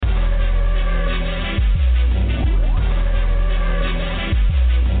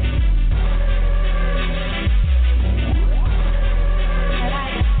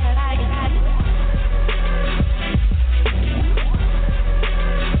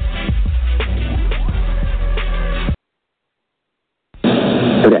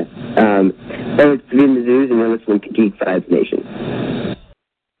Hey, it's David Mizzous, and you're listening to Geek Vibes Nation.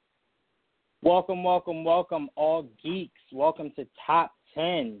 Welcome, welcome, welcome, all geeks. Welcome to Top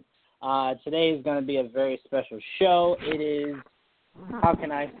 10. Today is going to be a very special show. It is, how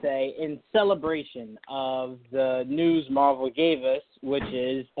can I say, in celebration of the news Marvel gave us, which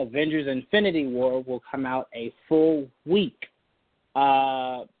is Avengers Infinity War will come out a full week.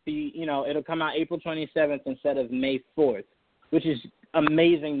 It'll come out April 27th instead of May 4th, which is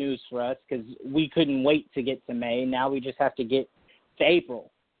amazing news for us because we couldn't wait to get to May. Now we just have to get to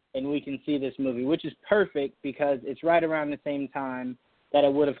April, and we can see this movie, which is perfect because it's right around the same time that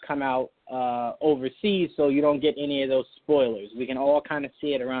it would have come out overseas, so you don't get any of those spoilers. We can all kind of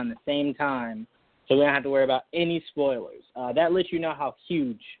see it around the same time, so we don't have to worry about any spoilers. That lets you know how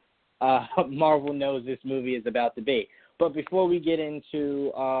huge Marvel knows this movie is about to be. But before we get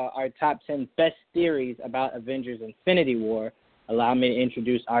into our top 10 best theories about Avengers Infinity War, allow me to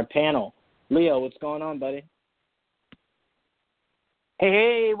introduce our panel. Leo, what's going on, buddy?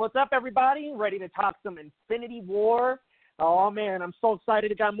 Hey, what's up, everybody? Ready to talk some Infinity War? Oh, man, I'm so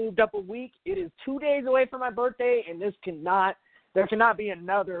excited it got moved up a week. It is 2 days away from my birthday, and there cannot be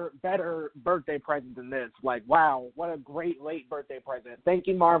another better birthday present than this. Like, wow, what a great late birthday present. Thank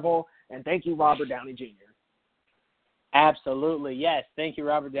you, Marvel, and thank you, Robert Downey Jr. Absolutely, yes. Thank you,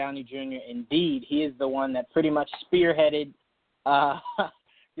 Robert Downey Jr. Indeed, he is the one that pretty much spearheaded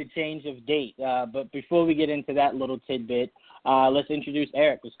the change of date. But before we get into that little tidbit, let's introduce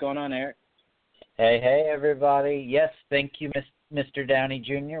Eric. What's going on, Eric? Hey, everybody. Yes, thank you, Mr. Downey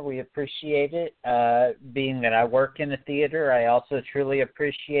Jr. We appreciate it. Being that I work in the theater, I also truly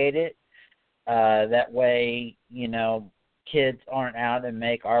appreciate it. That way, kids aren't out and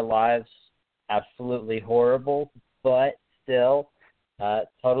make our lives absolutely horrible, but still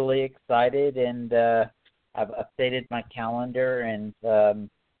totally excited, and I've updated my calendar, and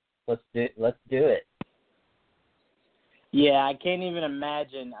let's do it. Yeah, I can't even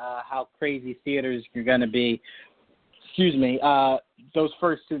imagine how crazy theaters are going to be. Excuse me, those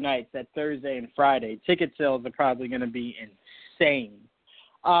first two nights, that Thursday and Friday. Ticket sales are probably going to be insane.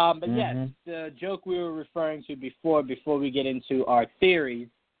 But yes, the joke we were referring to before we get into our theories,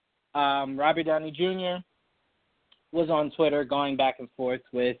 Robert Downey Jr. was on Twitter going back and forth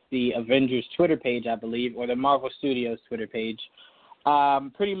with the Avengers Twitter page, I believe, or the Marvel Studios Twitter page,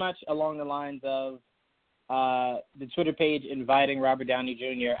 pretty much along the lines of the Twitter page inviting Robert Downey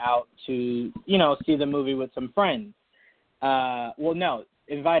Jr. out to, see the movie with some friends.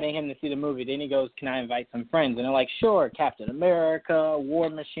 Inviting him to see the movie. Then he goes, can I invite some friends? And they're like, sure, Captain America, War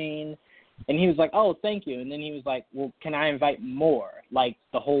Machine. And he was like, oh, thank you. And then he was like, well, can I invite more, like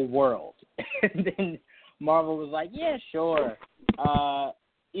the whole world? And then Marvel was like, yeah, sure. How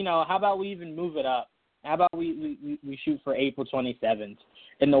about we even move it up? How about we shoot for April 27th?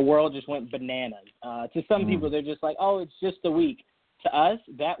 And the world just went bananas. To some people, they're just like, oh, it's just a week. To us,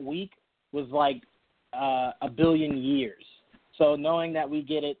 that week was like a billion years. So knowing that we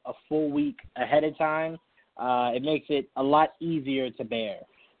get it a full week ahead of time, it makes it a lot easier to bear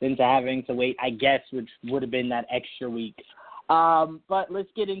than to having to wait, I guess, which would have been that extra week. But let's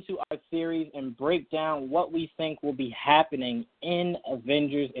get into our theories and break down what we think will be happening in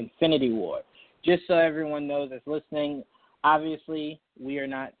Avengers Infinity War. Just so everyone knows that's listening, obviously we are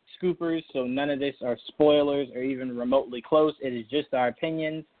not scoopers, so none of this are spoilers or even remotely close. It is just our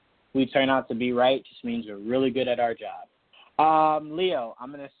opinions. We turn out to be right. Just means we're really good at our job. Leo,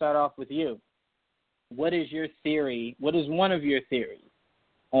 I'm going to start off with you. What is your theory? What is one of your theories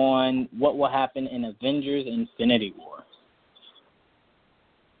on what will happen in Avengers Infinity War?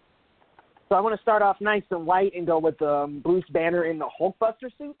 So I want to start off nice and light and go with Bruce Banner in the Hulkbuster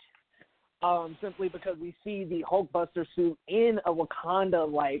suit, simply because we see the Hulkbuster suit in a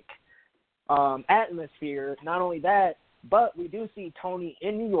Wakanda-like atmosphere. Not only that, but we do see Tony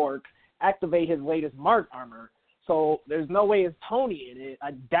in New York activate his latest Mark armor. So there's no way it's Tony in it.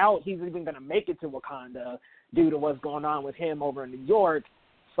 I doubt he's even going to make it to Wakanda due to what's going on with him over in New York.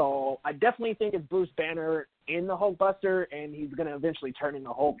 So I definitely think it's Bruce Banner in the Hulkbuster, and he's going to eventually turn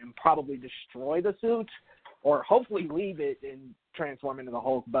into Hulk and probably destroy the suit, or hopefully leave it and transform into the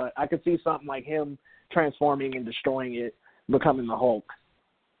Hulk. But I could see something like him transforming and destroying it, becoming the Hulk.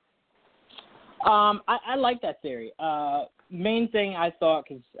 I like that theory. Main thing I thought,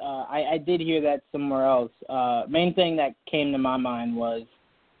 because I did hear that somewhere else, main thing that came to my mind was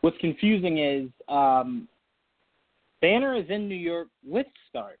what's confusing is Banner is in New York with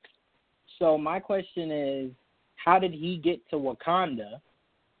Stark. So my question is, how did he get to Wakanda?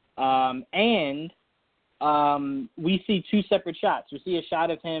 And we see two separate shots. We see a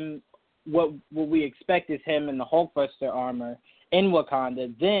shot of him, what we expect is him in the Hulkbuster armor, in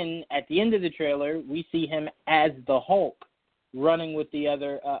Wakanda. Then at the end of the trailer, we see him as the Hulk, running with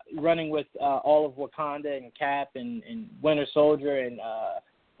all of Wakanda and Cap and Winter Soldier and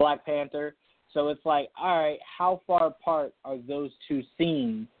Black Panther. So it's like, all right, how far apart are those two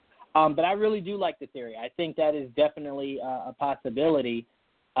scenes? But I really do like the theory. I think that is definitely a possibility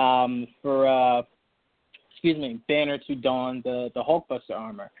for Banner to don the Hulkbuster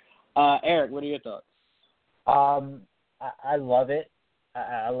armor. Eric, what are your thoughts? I love it.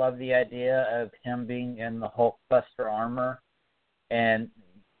 I love the idea of him being in the Hulkbuster armor, and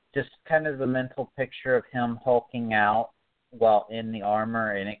just kind of the mental picture of him hulking out while in the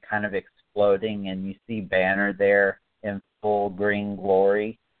armor and it kind of exploding, and you see Banner there in full green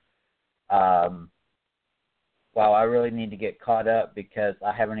glory. Wow, I really need to get caught up because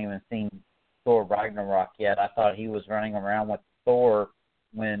I haven't even seen Thor Ragnarok yet. I thought he was running around with Thor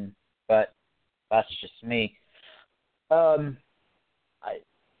but that's just me.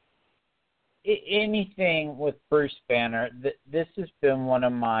 Anything with Bruce Banner, this has been one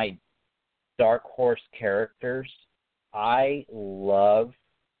of my dark horse characters. I love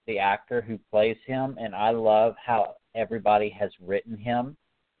the actor who plays him, and I love how everybody has written him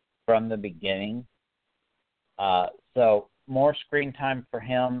from the beginning. So more screen time for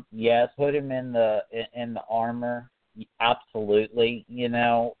him, yes. Put him in the armor, absolutely.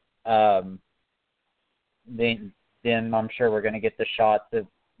 Then I'm sure we're going to get the shots of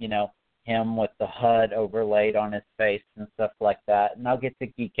him with the HUD overlaid on his face and stuff like that, and I'll get to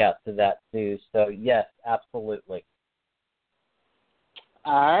geek out to that too. So yes, absolutely.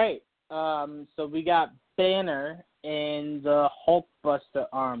 All right. So we got Banner in the Hulkbuster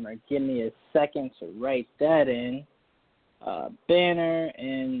armor. Give me a second to write that in. Banner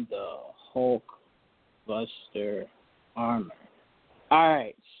in the Hulkbuster armor. All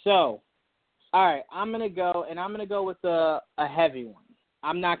right. So, I'm going to go with a heavy one.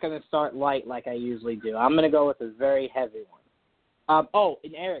 I'm not going to start light like I usually do. I'm going to go with a very heavy one.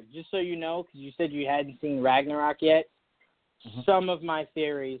 And Eric, just so you know, because you said you hadn't seen Ragnarok yet, some of my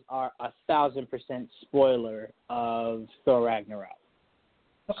theories are 1,000% spoiler of Thor Ragnarok.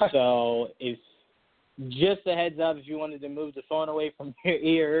 Okay. So just a heads up, if you wanted to move the phone away from your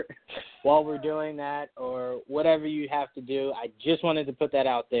ear while we're doing that or whatever you have to do, I just wanted to put that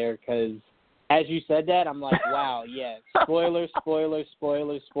out there because as you said that, I'm like, wow, yeah, spoiler. So I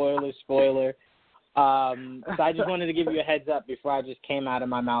just wanted to give you a heads up before I just came out of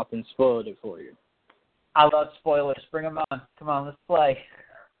my mouth and spoiled it for you. I love spoilers. Bring them on. Come on, let's play.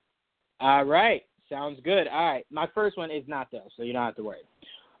 All right. Sounds good. All right. My first one is not, though, so you don't have to worry.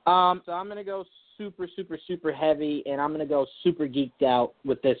 So I'm going to go super, super, super heavy, and I'm going to go super geeked out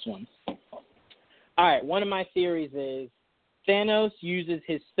with this one. All right. One of my theories is Thanos uses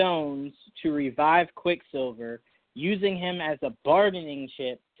his stones to revive Quicksilver, using him as a bargaining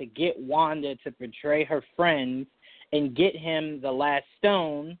chip to get Wanda to betray her friends and get him the last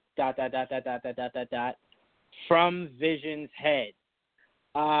stone, ... from Vision's head.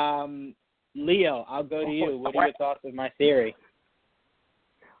 Leo, I'll go to you. What are your thoughts of my theory?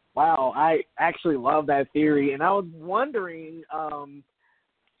 Wow, I actually love that theory, and I was wondering,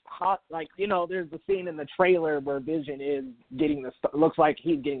 there's the scene in the trailer where Vision is getting looks like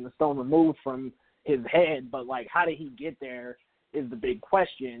he's getting the stone removed from his head, but how did he get there is the big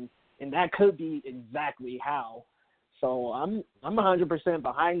question, and that could be exactly how. So I'm 100%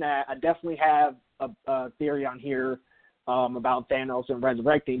 behind that. I definitely have a theory on here about Thanos and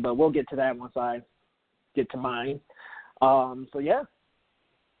resurrecting, but we'll get to that once I get to mine. So yeah.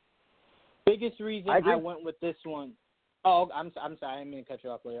 Biggest reason I went with this one. Oh, I'm sorry. I didn't mean to cut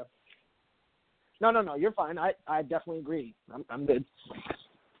you off, Leo. No, you're fine. I definitely agree. I'm good.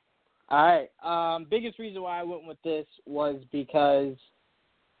 All right. Biggest reason why I went with this was because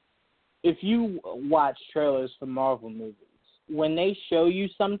if you watch trailers for Marvel movies, when they show you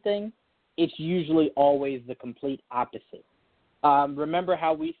something, it's usually always the complete opposite. Remember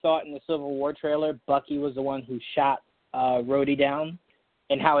how we thought in the Civil War trailer Bucky was the one who shot Rhodey down,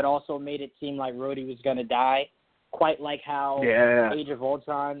 and how it also made it seem like Rhodey was going to die, quite like how Age of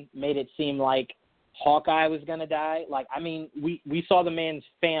Ultron made it seem like Hawkeye was going to die. We saw the man's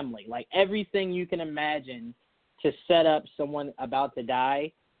family. Everything you can imagine to set up someone about to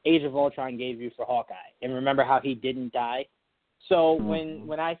die, Age of Ultron gave you for Hawkeye. And remember how he didn't die? So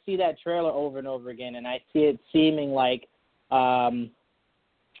when I see that trailer over and over again, and I see it seeming like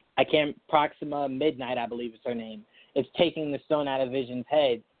Proxima Midnight, I believe is her name, is taking the stone out of Vision's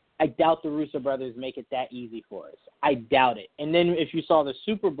head, I doubt the Russo brothers make it that easy for us. I doubt it. And then if you saw the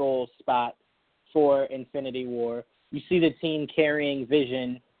Super Bowl spot for Infinity War, you see the team carrying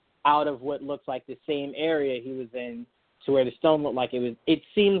Vision out of what looks like the same area he was in to where the stone looked like it was. It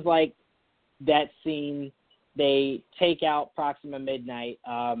seems like that scene, they take out Proxima Midnight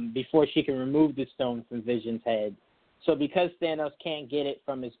before she can remove the stone from Vision's head. So because Thanos can't get it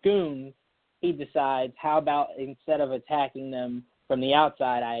from his goons, he decides, how about instead of attacking them from the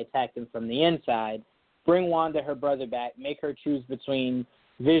outside, I attack them from the inside, bring Wanda her brother back, make her choose between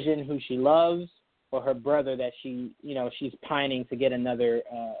Vision, who she loves, or her brother that she's pining to get another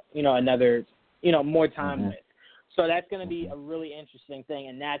more time with. So that's going to be a really interesting thing,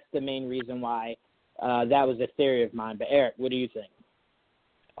 and that's the main reason why that was a theory of mine. But Eric, what do you think?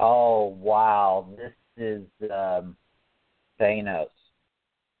 Oh, wow. This is Thanos.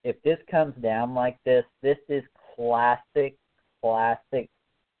 If this comes down like this is classic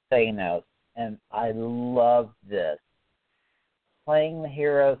Thanos, and I love this. Playing the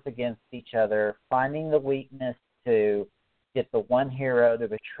heroes against each other, finding the weakness to get the one hero to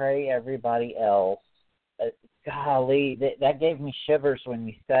betray everybody else. Golly, that gave me shivers when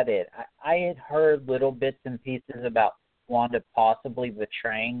you said it. I had heard little bits and pieces about Wanda possibly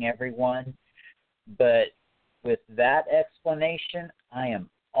betraying everyone, but with that explanation, I am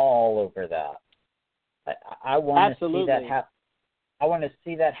all over that. I want to see that happen. I want to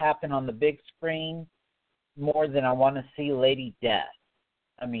see that happen on the big screen more than I want to see Lady Death.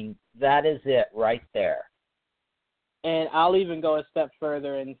 I mean, that is it right there. And I'll even go a step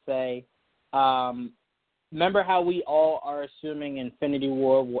further and say, remember how we all are assuming Infinity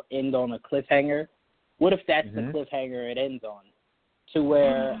War will end on a cliffhanger? What if that's the cliffhanger it ends on? To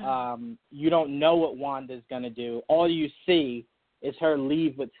where you don't know what Wanda's going to do. All you see is her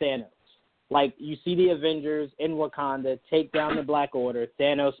leave with Thanos. Like, you see the Avengers in Wakanda take down the Black Order.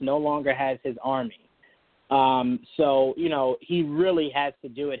 Thanos no longer has his army. So, he really has to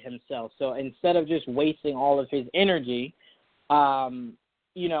do it himself. So instead of just wasting all of his energy,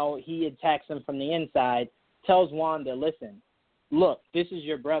 he attacks him from the inside, tells Wanda, listen, look, this is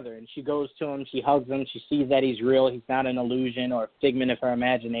your brother. And she goes to him, she hugs him, she sees that he's real, he's not an illusion or a figment of her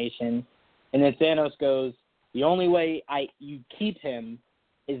imagination. And then Thanos goes, the only way you keep him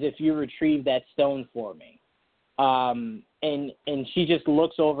is if you retrieve that stone for me. And she just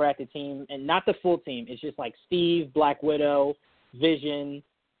looks over at the team, and not the full team. It's just like Steve, Black Widow, Vision,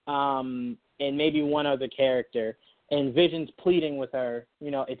 and maybe one other character. And Vision's pleading with her,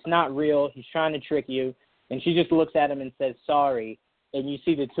 it's not real. He's trying to trick you. And she just looks at him and says, sorry. And you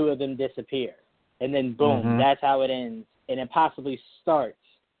see the two of them disappear. And then, boom, that's how it ends. And it possibly starts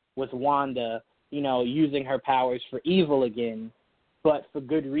with Wanda, using her powers for evil again, but for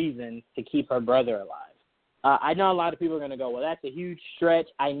good reason, to keep her brother alive. I know a lot of people are going to go, well, that's a huge stretch.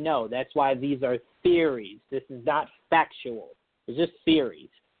 I know. That's why these are theories. This is not factual. It's just theories.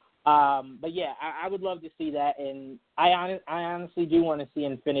 But, yeah, I would love to see that. And I honestly do want to see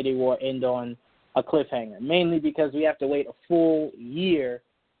Infinity War end on a cliffhanger, mainly because we have to wait a full year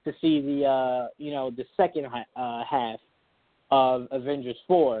to see the second half of Avengers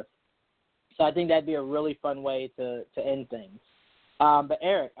 4. So I think that'd be a really fun way to end things. But,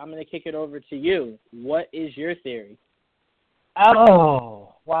 Eric, I'm going to kick it over to you. What is your theory?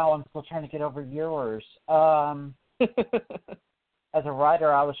 Oh, wow, I'm still trying to get over yours. As a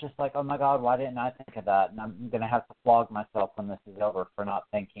writer, I was just like, oh, my God, why didn't I think of that? And I'm going to have to flog myself when this is over for not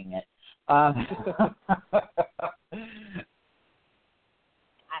thinking it. I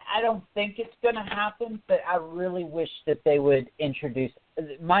don't think it's going to happen, but I really wish that they would introduce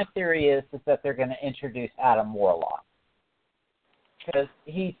 – my theory is that they're going to introduce Adam Warlock. Because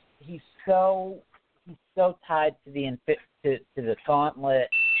he's so tied to the gauntlet,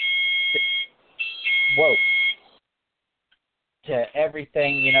 to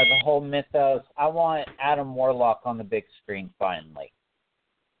everything, the whole mythos. I want Adam Warlock on the big screen finally.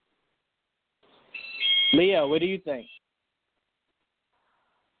 Leo, what do you think?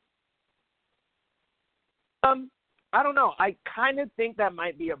 I don't know. I kind of think that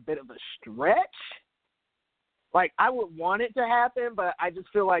might be a bit of a stretch. Like, I would want it to happen, but I just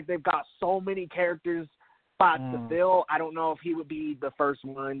feel like they've got so many spots to fill. I don't know if he would be the first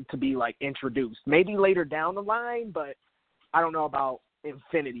one to be, introduced. Maybe later down the line, but I don't know about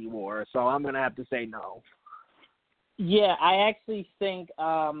Infinity War, so I'm going to have to say no. Yeah, I actually think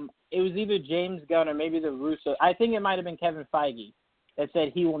it was either James Gunn or maybe the Russo. I think it might have been Kevin Feige that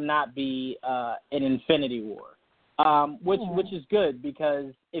said he will not be in Infinity War, which is good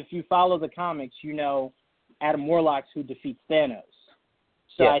because if you follow the comics, Adam Warlock's who defeats Thanos.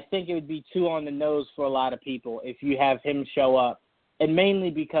 So I think it would be too on the nose for a lot of people if you have him show up, and mainly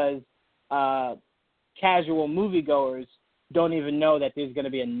because casual moviegoers don't even know that there's going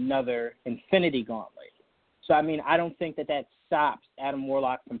to be another Infinity Gauntlet. So, I don't think that stops Adam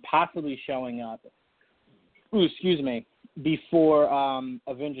Warlock from possibly showing up, before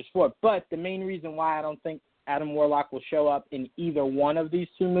Avengers 4. But the main reason why I don't think Adam Warlock will show up in either one of these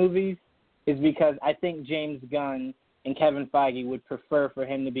two movies is because I think James Gunn and Kevin Feige would prefer for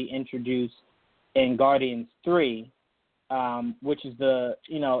him to be introduced in Guardians 3, which is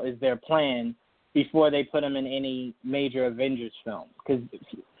is their plan before they put him in any major Avengers film. Because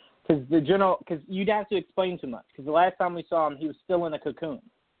you'd have to explain too much. Because the last time we saw him, he was still in a cocoon.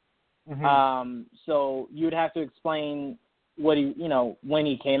 Mm-hmm. So you'd have to explain what when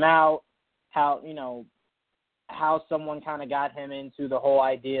he came out, how someone kind of got him into the whole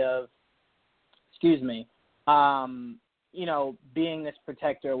idea of, being this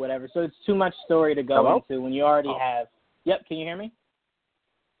protector or whatever. So it's too much story to go into when you already have. Yep, can you hear me?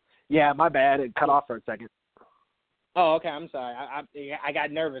 Yeah, my bad. It cut off for a second. Oh, okay. I'm sorry. I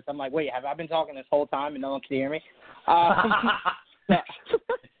got nervous. I'm like, wait, have I been talking this whole time and no one can hear me? I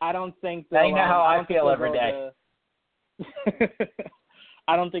don't think they'll. I know how I feel every day.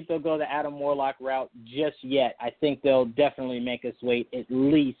 I don't think they'll go the Adam Warlock route just yet. I think they'll definitely make us wait at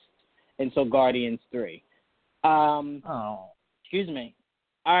least until Guardians 3. Excuse me.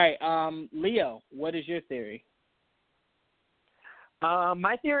 All right, Leo, what is your theory?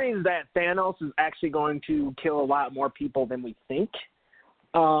 My theory is that Thanos is actually going to kill a lot more people than we think.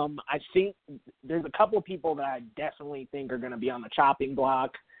 I think there's a couple of people that I definitely think are going to be on the chopping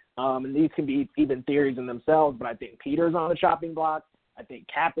block. And these can be even theories in themselves, but I think Peter's on the chopping block. I think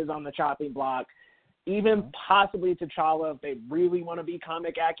Cap is on the chopping block. Even possibly T'Challa if they really want to be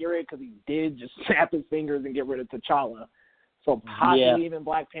comic accurate, because he did just snap his fingers and get rid of T'Challa. So possibly even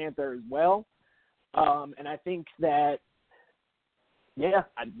Black Panther as well. And I think that,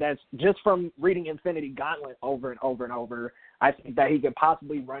 that's just from reading Infinity Gauntlet over and over and over, I think that he could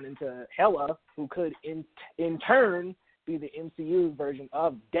possibly run into Hela, who could in turn be the MCU's version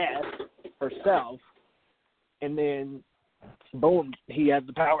of Death herself. And then, boom, he has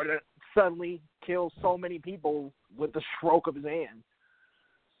the power to suddenly kill so many people with the stroke of his hand.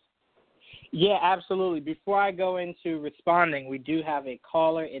 Yeah, absolutely. Before I go into responding, we do have a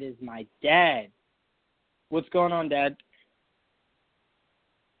caller. It is my dad. What's going on, Dad?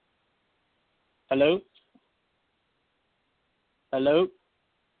 Hello? Hello?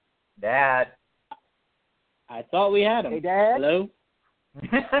 Dad. I thought we had him. Hey, Dad? Hello?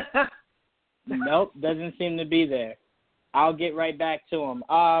 Nope, doesn't seem to be there. I'll get right back to him.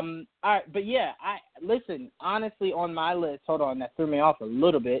 All right, but listen, honestly, on my list, hold on, that threw me off a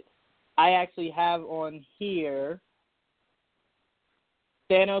little bit. I actually have on here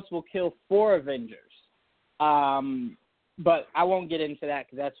Thanos will kill 4 Avengers. But I won't get into that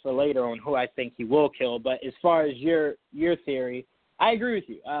because that's for later on who I think he will kill. But as far as your theory, I agree with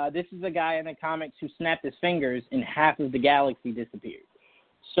you. This is a guy in the comics who snapped his fingers and half of the galaxy disappeared.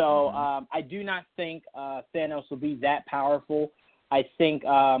 So I do not think Thanos will be that powerful. I think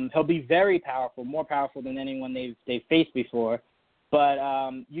he'll be very powerful, more powerful than anyone they've faced before. But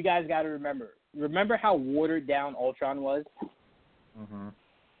you guys got to remember how watered down Ultron was? Mm-hmm.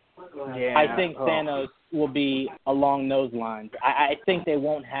 Yeah. I think Thanos will be along those lines. I think they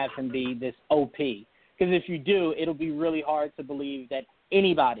won't have him be this OP. Because if you do, it'll be really hard to believe that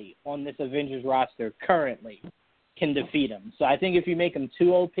anybody on this Avengers roster currently can defeat him. So I think if you make him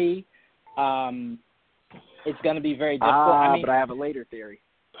too OP, it's going to be very difficult. But I have a later theory.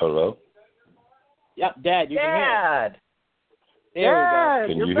 Hello? Yep, Dad, you can hear it. There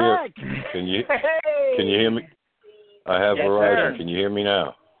Can we go. you You're hear? back. Can you Hey! can you hear me? I have Yes, Verizon. sir. Can you hear me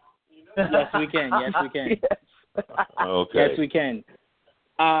now? Yes, we can. Yes, we can. Yes. Okay. Yes, we can.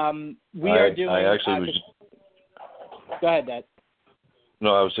 We are doing. I actually was. Go ahead, Dad.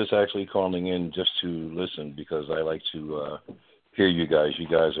 No, I was just actually calling in just to listen because I like to hear you guys. You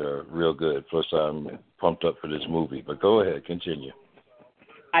guys are real good. Plus, I'm pumped up for this movie. But go ahead, continue.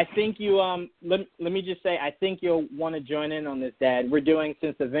 I think you let me just say I think you'll want to join in on this, Dad. We're doing,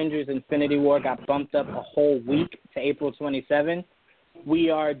 since Avengers Infinity War got bumped up a whole week to April 27th, we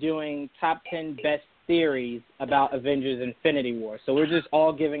are doing top 10 best theories about Avengers Infinity War. So we're just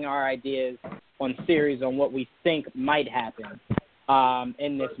all giving our ideas on theories on what we think might happen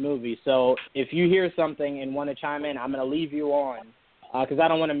in this movie. So if you hear something and want to chime in, I'm going to leave you on because I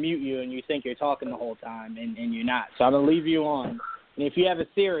don't want to mute you and you think you're talking the whole time and you're not. So I'm going to leave you on. And if you have a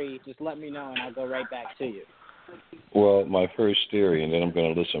theory, just let me know, and I'll go right back to you. Well, my first theory, and then I'm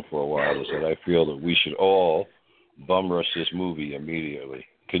going to listen for a while, is that I feel that we should all bum rush this movie immediately.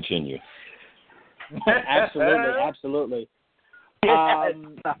 Continue. Absolutely, absolutely.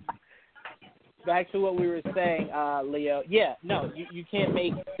 Back to what we were saying, Leo. Yeah, no, you can't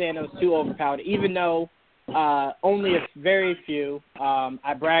make Thanos too overpowered, even though only a very few,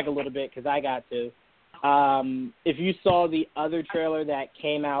 I brag a little bit because I got to, if you saw the other trailer that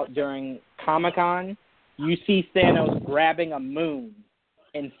came out during Comic-Con, you see Thanos grabbing a moon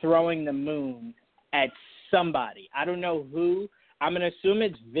and throwing the moon at somebody. I don't know who. I'm going to assume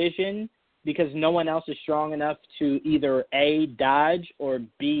it's Vision because no one else is strong enough to either A, dodge, or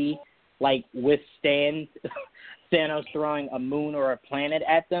B, like, withstand Thanos throwing a moon or a planet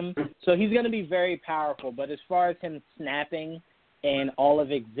at them. So he's going to be very powerful. But as far as him snapping and all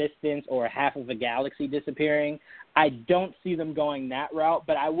of existence or half of a galaxy disappearing, I don't see them going that route.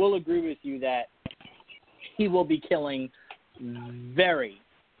 But I will agree with you that he will be killing not very,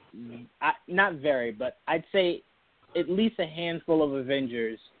 but I'd say at least a handful of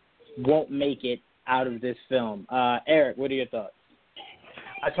Avengers won't make it out of this film. Eric, what are your thoughts?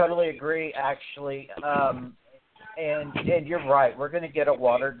 I totally agree, actually. And you're right. We're going to get a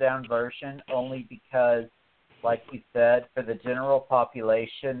watered-down version only because, like you said, for the general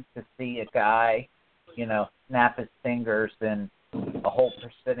population to see a guy, snap his fingers and a whole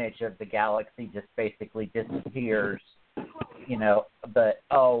percentage of the galaxy just basically disappears, but,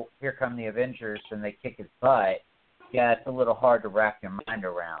 here come the Avengers and they kick his butt. Yeah, it's a little hard to wrap your mind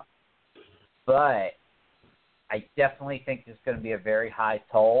around. But I definitely think there's going to be a very high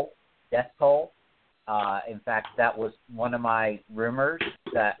death toll. In fact, that was one of my rumors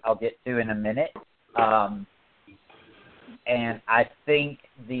that I'll get to in a minute. And I think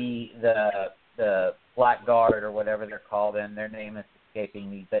the Black Guard or whatever they're called, and their name is escaping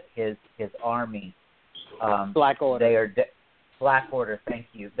me, but his army, Black Order. They are Black Order. Thank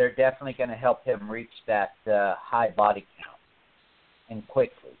you. They're definitely going to help him reach that high body count and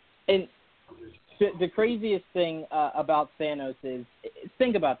quickly. And the craziest thing about Thanos is,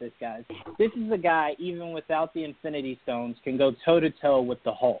 think about this, guys. This is a guy, even without the Infinity Stones, can go toe-to-toe with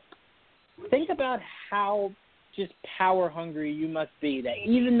the Hulk. Think about how just power-hungry you must be, that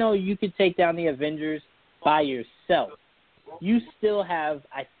even though you could take down the Avengers by yourself, you still have,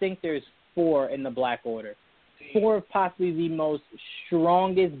 I think there's 4 in the Black Order. 4 of possibly the most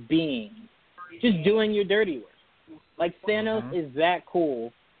strongest beings just doing your dirty work. Like, Thanos is that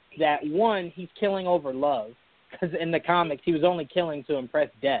cool that, one, he's killing over love, because in the comics he was only killing to impress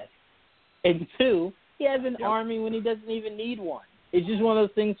death. And 2, he has an army when he doesn't even need one. It's just one of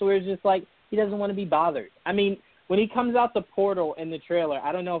those things where it's just like he doesn't want to be bothered. I mean, when he comes out the portal in the trailer,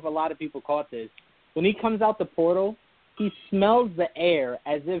 I don't know if a lot of people caught this. When he comes out the portal, he smells the air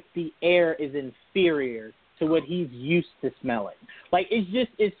as if the air is inferior to what he's used to smelling. Like,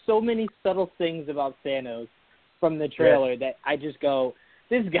 it's so many subtle things about Thanos from the trailer that I just go,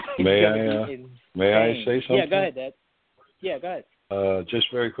 this guy is going to be insane. May I say something? Yeah, go ahead, Dad. Yeah, go ahead. Just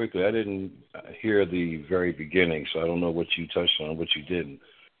very quickly, I didn't hear the very beginning, so I don't know what you touched on, what you didn't.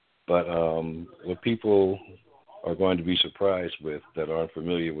 But what people are going to be surprised with that aren't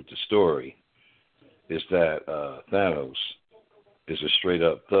familiar with the story is that Thanos is a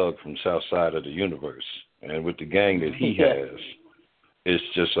straight-up thug from South Side of the universe. And with the gang that he has, it's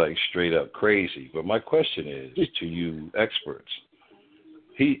just like straight-up crazy. But my question is to you experts,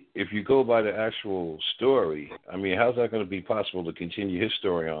 if you go by the actual story, I mean, how's that going to be possible to continue his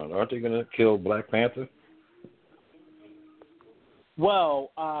story on? Aren't they going to kill Black Panther?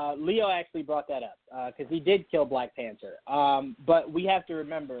 Well, Leo actually brought that up because he did kill Black Panther. But we have to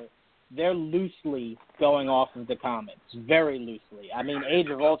remember, they're loosely going off of the comics, very loosely. I mean, Age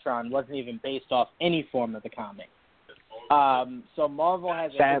of Ultron wasn't even based off any form of the comic. So Marvel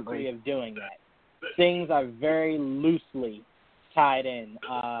has a history of doing that. Things are very loosely tied in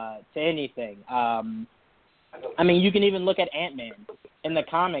to anything. I mean, you can even look at Ant-Man. In the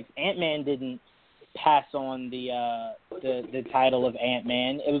comics, Ant-Man didn't pass on the title of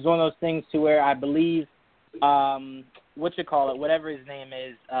Ant-Man. It was one of those things to where I believe, whatever his name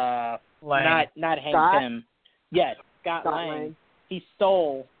is, not Hank Pym. Yes, Scott Lang. He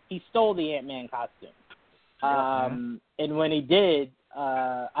stole the Ant-Man costume. And when he did,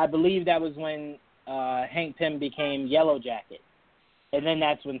 I believe that was when Hank Pym became Yellow Jacket. And then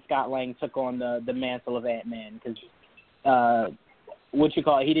that's when Scott Lang took on the mantle of Ant-Man because,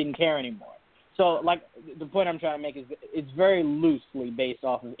 he didn't care anymore. So, like, the point I'm trying to make is it's very loosely based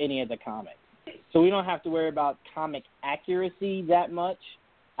off of any of the comics. So we don't have to worry about comic accuracy that much.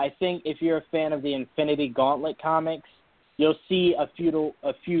 I think if you're a fan of the Infinity Gauntlet comics, you'll see a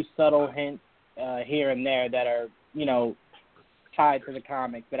few subtle hints here and there that are, tied to the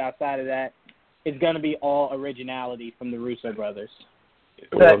comic. But outside of that, it's going to be all originality from the Russo brothers.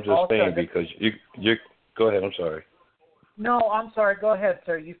 Well, I'm just saying because you go ahead. I'm sorry. No, I'm sorry. Go ahead,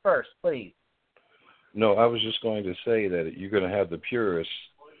 sir. You first, please. No, I was just going to say that you're going to have the purists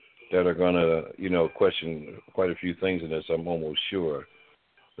that are going to, question quite a few things in this, I'm almost sure.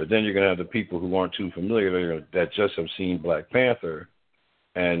 But then you're going to have the people who aren't too familiar that just have seen Black Panther,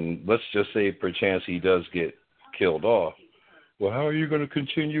 and let's just say perchance he does get killed off. Well, how are you going to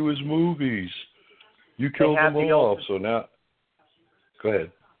continue his movies? You killed him off, so now... Go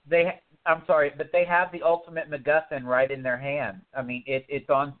ahead. I'm sorry, but they have the ultimate MacGuffin right in their hand. I mean, it's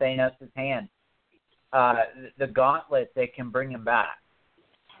on Thanos' hand. The gauntlet, they can bring him back.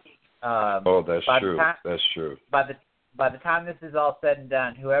 That's true. That's true. By the time this is all said and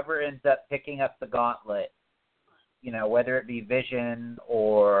done, whoever ends up picking up the gauntlet, you know, whether it be Vision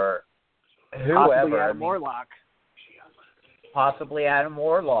or whoever, possibly Adam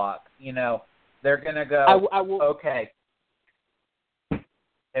Warlock, you know, they're gonna go okay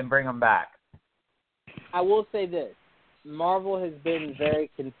and bring them back. I will say this: Marvel has been very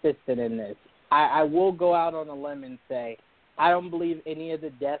consistent in this. I will go out on a limb and say I don't believe any of the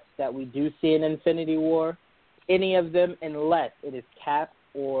deaths that we do see in Infinity War, any of them, unless it is Cap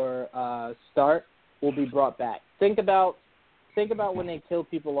or Stark, will be brought back. Think about when they kill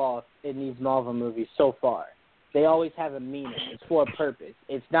people off in these Marvel movies so far. They always have a meaning. It's for a purpose.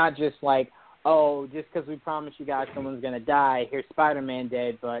 It's not just like, oh, just because we promised you guys someone's going to die, here's Spider-Man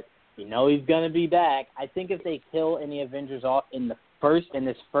dead, but you know he's going to be back. I think if they kill any Avengers off in this first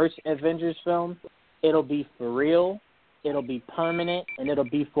Avengers film, it'll be for real, it'll be permanent, and it'll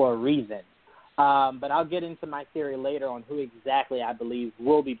be for a reason. But I'll get into my theory later on who exactly I believe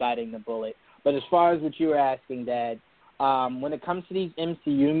will be biting the bullet. But as far as what you were asking, Dad, when it comes to these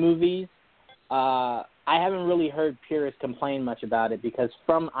MCU movies, I haven't really heard purists complain much about it because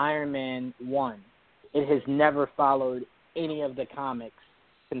from Iron Man 1, it has never followed any of the comics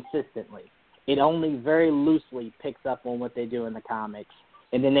consistently. It only very loosely picks up on what they do in the comics,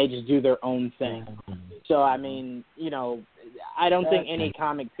 and then they just do their own thing. So, I mean, you know, I don't think any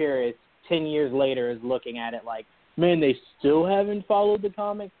comic purist 10 years later is looking at it like, man, they still haven't followed the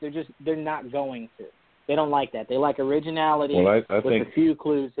comics. They're not going to. They don't like that. They like originality with a few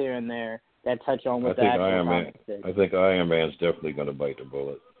clues here and there that touch on what the actual comics is. I think Iron Man's definitely going to bite the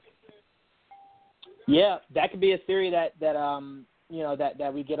bullet. Yeah, that could be a theory that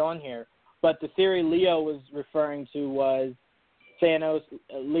we get on here. But the theory Leo was referring to was Thanos.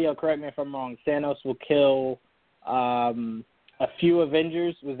 Leo, correct me if I'm wrong. Thanos will kill a few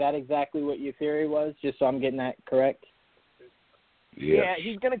Avengers. Was that exactly what your theory was? Just so I'm getting that correct. Yeah,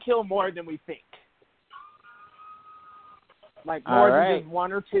 he's going to kill more than we think. Like more than just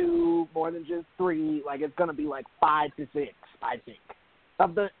one or two, more than just three. Like it's going to be like 5 to 6, I think.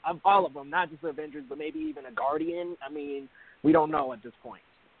 Of all of them, not just the Avengers, but maybe even a Guardian. I mean, we don't know at this point.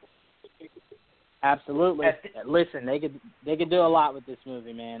 Absolutely. Listen, they could do a lot with this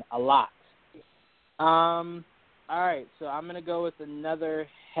movie, man. A lot. All right, so I'm going to go with another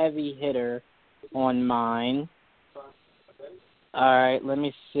heavy hitter on mine. All right, let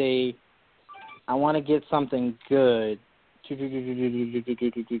me see. I want to get something good.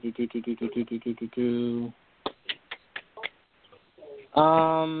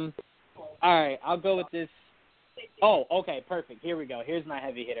 All right, I'll go with this. Oh, okay, perfect. Here we go. Here's my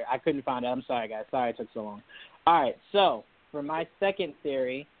heavy hitter. I couldn't find it. I'm sorry, guys. Sorry it took so long. All right, so for my second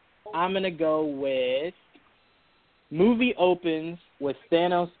theory, I'm going to go with movie opens with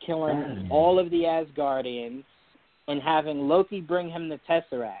Thanos killing all of the Asgardians and having Loki bring him the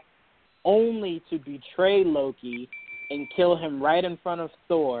Tesseract, only to betray Loki and kill him right in front of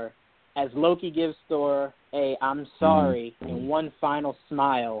Thor as Loki gives Thor a I'm sorry and one final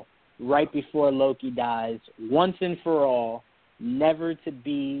smile right before Loki dies, once and for all, never to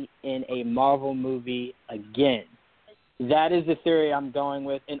be in a Marvel movie again. That is the theory I'm going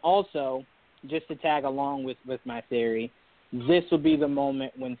with. And also, just to tag along with my theory, this will be the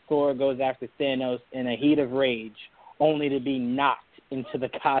moment when Thor goes after Thanos in a heat of rage, only to be knocked into the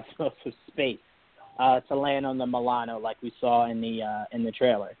cosmos of space to land on the Milano like we saw in the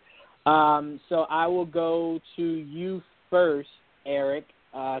trailer. So I will go to you first, Eric,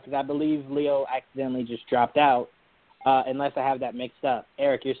 because I believe Leo accidentally just dropped out, unless I have that mixed up.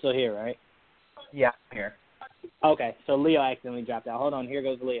 Eric, you're still here, right? Yeah, I'm here. Okay, so Leo accidentally dropped out. Hold on, here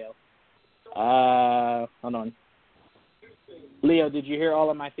goes Leo. Hold on. Leo, did you hear all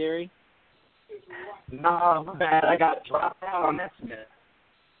of my theory? No, my bad. I got dropped out on accident.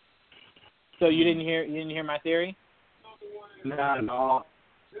 So you didn't hear my theory? No.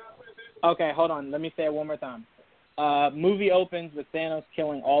 Okay, hold on. Let me say it one more time. Movie opens with Thanos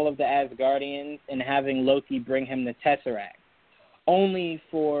killing all of the Asgardians and having Loki bring him the Tesseract, only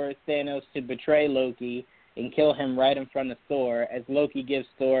for Thanos to betray Loki and kill him right in front of Thor as Loki gives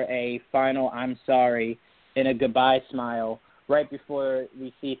Thor a final I'm sorry and a goodbye smile right before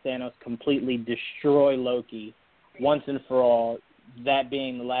we see Thanos completely destroy Loki once and for all, that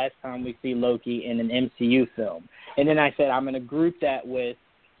being the last time we see Loki in an MCU film. And then I said I'm going to group that with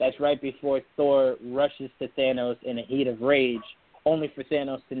that's right before Thor rushes to Thanos in a heat of rage, only for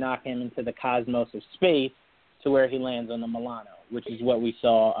Thanos to knock him into the cosmos of space to where he lands on the Milano, which is what we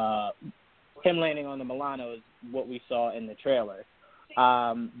saw. Him landing on the Milano is what we saw in the trailer.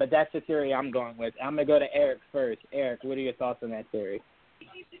 But that's the theory I'm going with. I'm going to go to Eric first. Eric, what are your thoughts on that theory?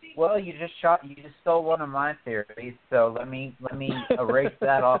 Well, you just stole one of my theories, so let me erase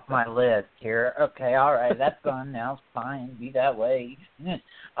that off my list here. Okay, all right, that's gone now. It's fine. Be that way.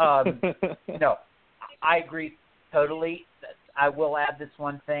 No, I agree totally. I will add this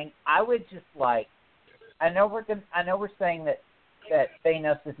one thing. I would just like. I know we're saying that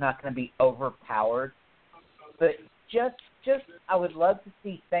Thanos is not going to be overpowered, but just I would love to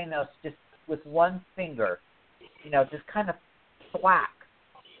see Thanos just with one finger, just kind of thwack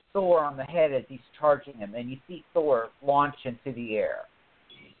Thor on the head as he's charging him, and you see Thor launch into the air.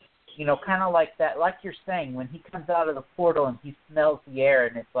 Kind of like that, like you're saying, when he comes out of the portal and he smells the air,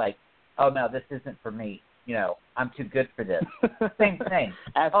 and it's like, oh no, this isn't for me. I'm too good for this. Same thing.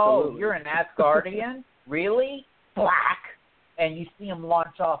 Absolutely. Oh, you're an Asgardian? Really? Black. And you see him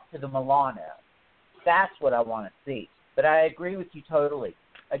launch off to the Milano. That's what I want to see. But I agree with you totally.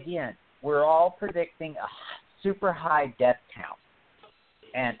 Again, we're all predicting a super high death count.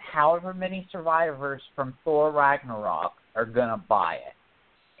 And however many survivors from Thor Ragnarok are going to buy it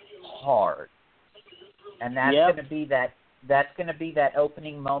hard. And that's going to be that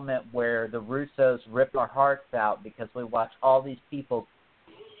opening moment where the Russos rip our hearts out because we watch all these people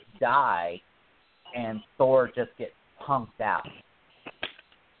die and Thor just gets punked out.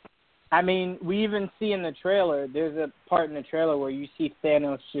 I mean, we even see in the trailer, there's a part in the trailer where you see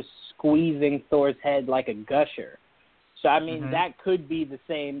Thanos just squeezing Thor's head like a gusher. So, I mean, that could be the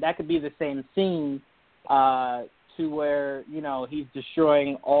same scene to where, he's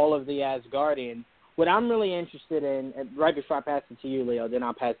destroying all of the Asgardians. What I'm really interested in, right before I pass it to you, Leo, then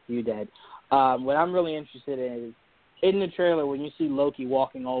I'll pass it to you, Dad. What I'm really interested in is, in the trailer, when you see Loki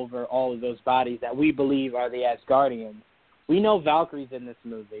walking over all of those bodies that we believe are the Asgardians, we know Valkyrie's in this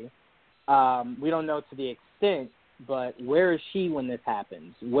movie. We don't know to the extent, but where is she when this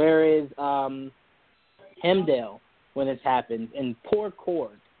happens? Where is Hemdale when this happens? And poor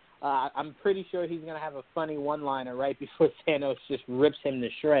Korg. I'm pretty sure he's going to have a funny one-liner right before Thanos just rips him to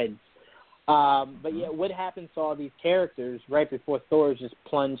shreds. But, yeah, what happens to all these characters right before Thor is just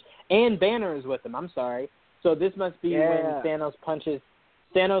plunged? And Banner is with him, I'm sorry. So this must be when Thanos punches.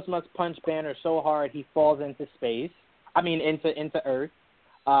 Thanos must punch Banner so hard he falls into space. I mean, into Earth,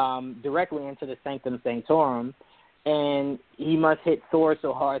 directly into the Sanctum Sanctorum, and he must hit Thor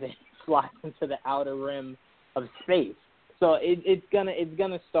so hard that he flies into the outer rim of space. So it's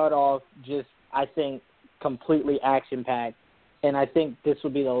gonna start off just, I think, completely action packed, and I think this will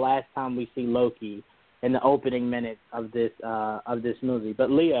be the last time we see Loki in the opening minutes of this movie.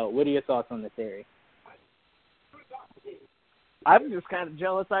 But Leo, what are your thoughts on the theory? I'm just kind of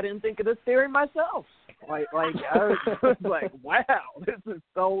jealous I didn't think of this theory myself. Like I was just like, wow, this is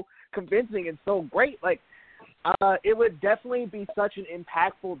so convincing and so great. Like, it would definitely be such an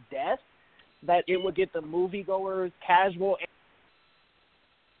impactful death that it would get the moviegoers, casual.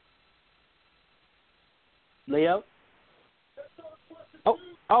 Leo?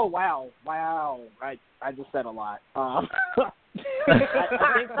 Oh, wow. I just said a lot. I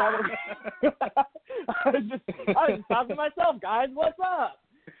think that would, I was just talking to myself, guys. What's up?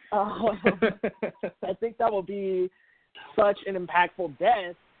 I think that will be such an impactful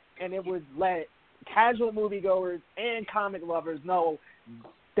death, and it would let casual moviegoers and comic lovers know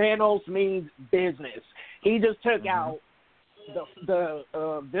Thanos means business. He just took out the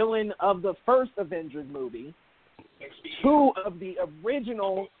villain of the first Avengers movie, 2 of the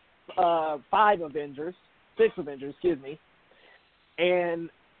original 6 Avengers, and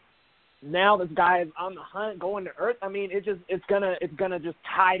now this guy is on the hunt, going to Earth. I mean, it's gonna just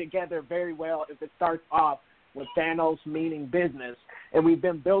tie together very well if it starts off with Thanos meaning business, and we've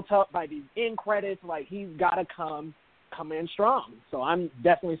been built up by these end credits. Like, he's got to come in strong. So I'm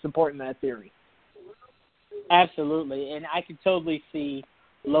definitely supporting that theory. Absolutely, and I could totally see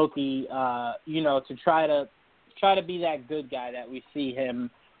Loki, to try to be that good guy that we see him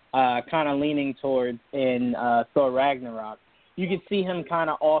kind of leaning towards in Thor Ragnarok. You could see him kind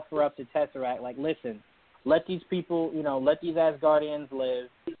of offer up the Tesseract, like, listen, let these people, let these Asgardians live.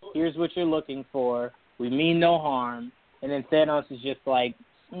 Here's what you're looking for. We mean no harm. And then Thanos is just like,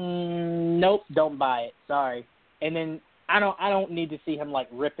 nope, don't buy it. Sorry. And then I don't need to see him, like,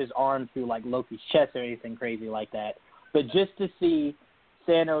 rip his arm through, like, Loki's chest or anything crazy like that. But just to see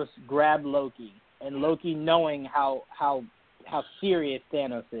Thanos grab Loki, and Loki knowing how how serious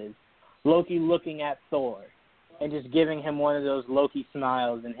Thanos is. Loki looking at Thor and just giving him one of those Loki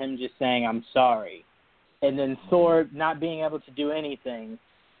smiles and him just saying, I'm sorry. And then Thor not being able to do anything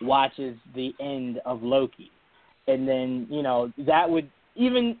watches the end of Loki. And then, you know, that would,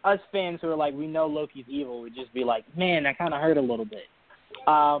 even us fans who are like, we know Loki's evil, would just be like, man, that kind of hurt a little bit.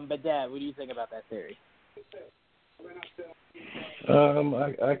 But Dad, what do you think about that theory?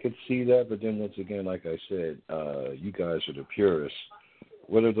 I could see that, but then once again, like I said, you guys are the purists.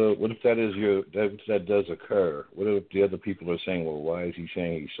 What if that does occur? What if the other people are saying, well, why is he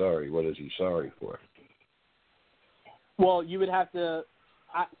saying he's sorry? What is he sorry for? Well, you would have to.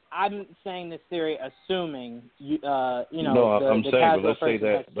 I'm saying this theory, assuming the casual person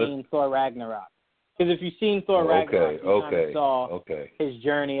has seen Thor Ragnarok. Because if you've seen Thor Ragnarok, you kind of saw his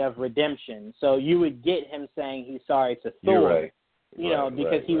journey of redemption. So you would get him saying he's sorry to Thor. You're right.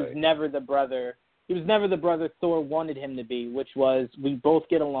 Because he was never the brother. He was never the brother Thor wanted him to be, which was we both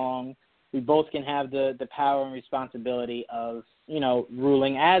get along. We both can have the power and responsibility of,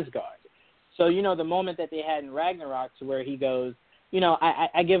 ruling Asgard. So, the moment that they had in Ragnarok to where he goes,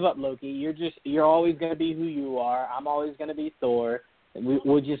 I give up, Loki. You're always going to be who you are. I'm always going to be Thor.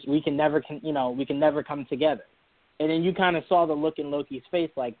 We can never come together. And then you kind of saw the look in Loki's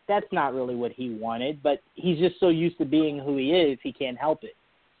face like that's not really what he wanted, but he's just so used to being who he is, he can't help it.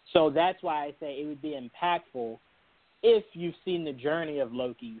 So that's why I say it would be impactful if you've seen the journey of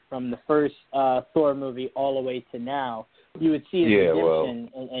Loki from the first Thor movie all the way to now. You would see his redemption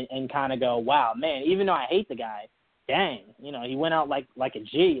and kind of go, wow, man, even though I hate the guy, dang, he went out like a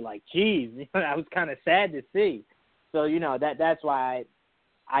G, like, geez, that was kind of sad to see. So, that's why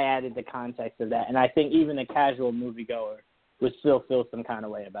I added the context of that. And I think even a casual moviegoer would still feel some kind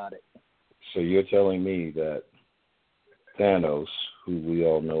of way about it. So you're telling me that Thanos, who we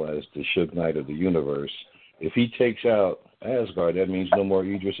all know as the Suge Knight of the universe, if he takes out Asgard, that means no more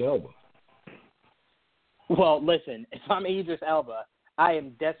Idris Elba. Well, listen, if I'm Idris Elba, I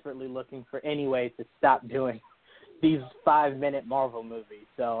am desperately looking for any way to stop doing these 5-minute Marvel movies.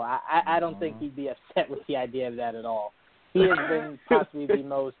 So I don't think he'd be upset with the idea of that at all. He has been possibly the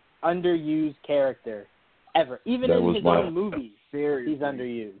most underused character ever. Even in his own movies, he's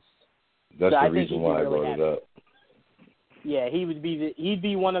underused. That's the reason why I brought it up. Yeah, he'd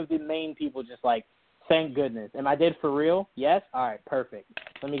be one of the main people just like, thank goodness. Am I dead for real? Yes? All right, perfect.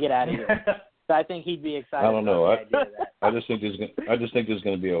 Let me get out of here. So I think he'd be excited. I don't know. About the idea of that. I just think there's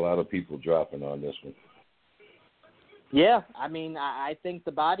going to be a lot of people dropping on this one. Yeah, I mean, I think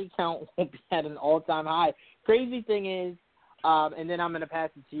the body count won't be at an all-time high. Crazy thing is, and then I'm going to pass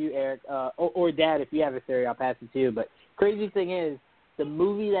it to you, Eric, or Dad, if you have a theory, I'll pass it to you. But crazy thing is, the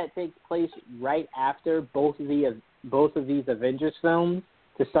movie that takes place right after both of these Avengers films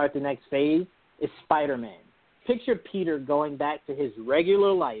to start the next phase is Spider-Man. Picture Peter going back to his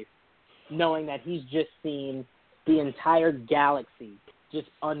regular life, knowing that he's just seen the entire galaxy just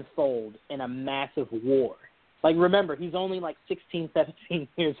unfold in a massive war. Like, remember, he's only like 16, 17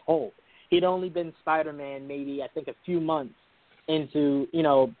 years old. He'd only been Spider-Man maybe, I think, a few months into,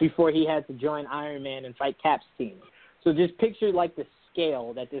 before he had to join Iron Man and fight Cap's team. So just picture, like, the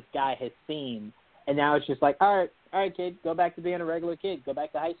scale that this guy has seen. And now it's just like, all right, kid, go back to being a regular kid. Go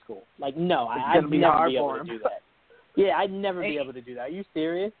back to high school. Like, no, I'd never be able to do that. Yeah, I'd never be able to do that. Are you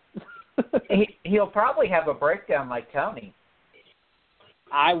serious? He'll probably have a breakdown like Tony.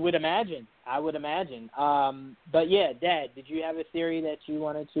 I would imagine. But yeah, Dad, did you have a theory that you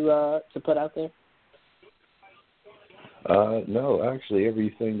wanted to put out there? No, actually,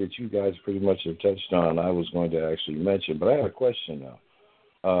 everything that you guys pretty much have touched on, I was going to actually mention. But I have a question now.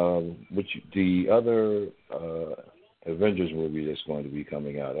 The other Avengers movie that's going to be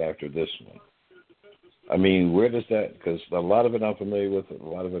coming out after this one. I mean, where does that? Because a lot of it I'm familiar with, a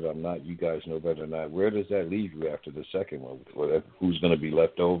lot of it I'm not. You guys know better than that. Where does that leave you after the second one? Who's going to be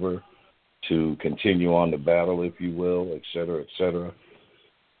left over to continue on the battle, if you will, et cetera, et cetera?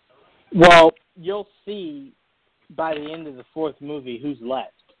 Well, you'll see by the end of the fourth movie who's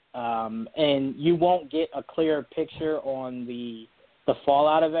left, and you won't get a clearer picture on the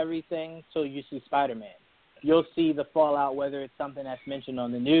fallout of everything till you see Spider-Man. You'll see the fallout, whether it's something that's mentioned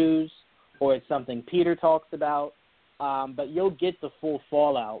on the news or it's something Peter talks about, but you'll get the full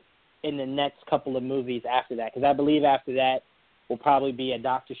fallout in the next couple of movies after that, because I believe after that will probably be a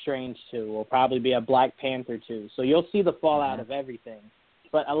Doctor Strange 2, will probably be a Black Panther 2. So you'll see the fallout of everything.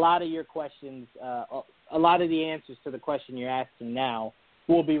 But a lot of your questions, a lot of the answers to the question you're asking now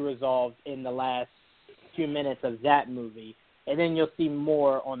will be resolved in the last few minutes of that movie. And then you'll see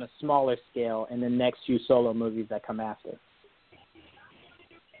more on a smaller scale in the next few solo movies that come after.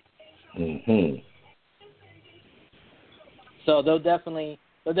 So they'll definitely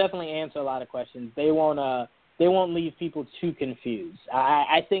answer a lot of questions. They won't leave people too confused.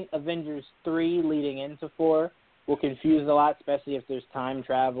 I think Avengers 3 leading into 4 will confuse a lot, especially if there's time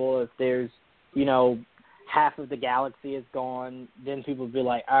travel, if there's, half of the galaxy is gone, then people will be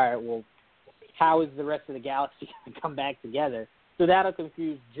like, all right, well, how is the rest of the galaxy going to come back together? So that'll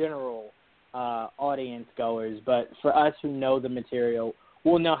confuse general audience goers. But for us who know the material,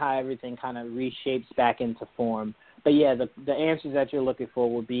 we'll know how everything kind of reshapes back into form. But, yeah, the answers that you're looking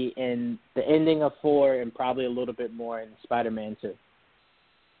for will be in the ending of 4 and probably a little bit more in Spider-Man 2.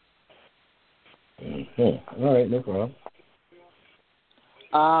 Mm-hmm. All right, no problem.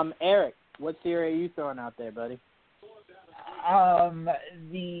 Eric, what theory are you throwing out there, buddy?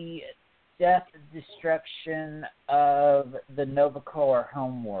 The death and destruction of the Nova Corps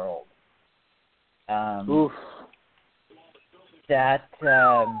homeworld. Oof. That,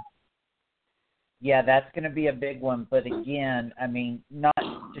 that's going to be a big one. But again, I mean, not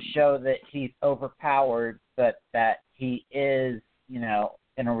to show that he's overpowered, but that he is,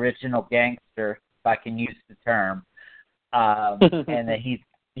 an original gangster, if I can use the term, and that he's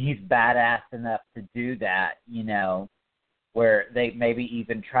badass enough to do that, where they maybe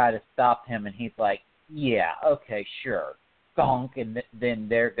even try to stop him, and he's like, yeah, okay, sure, gonk, and then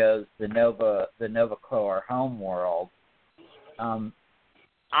there goes the Nova Corps homeworld.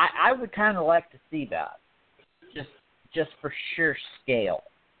 I would kind of like to see that, just for sheer scale,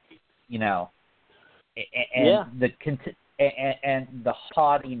 and the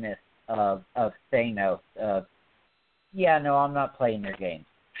haughtiness of Thanos. I'm not playing your game.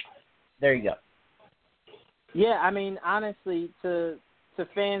 There you go. Yeah, I mean, honestly, to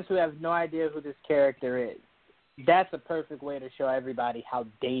fans who have no idea who this character is, that's a perfect way to show everybody how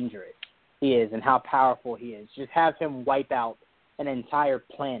dangerous he is and how powerful he is. Just have him wipe out an entire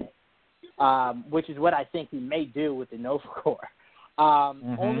planet, which is what I think he may do with the Nova Corps.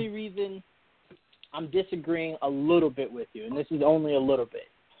 Only reason I'm disagreeing a little bit with you, and this is only a little bit,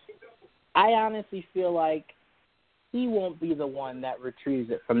 I honestly feel like he won't be the one that retrieves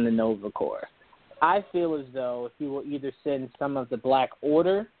it from the Nova Corps. I feel as though he will either send some of the Black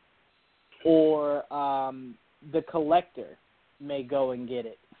Order or the Collector may go and get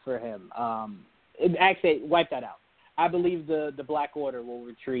it for him. Actually, wipe that out. I believe the Black Order will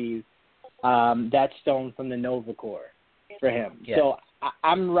retrieve that stone from the Nova Corps for him. Yeah. So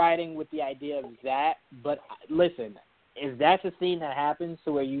I'm riding with the idea of that. But listen, if that's a scene that happens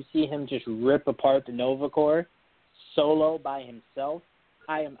to where you see him just rip apart the Nova Corps solo by himself,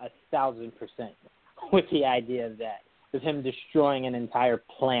 I am 1,000% with the idea of that, with him destroying an entire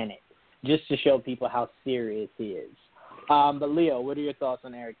planet just to show people how serious he is. But Leo, what are your thoughts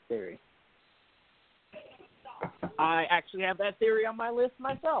on Eric's theory? I actually have that theory on my list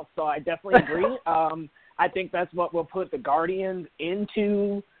myself, so I definitely agree. I think that's what will put the Guardians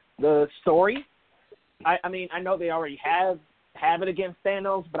into the story. I mean, I know they already have it against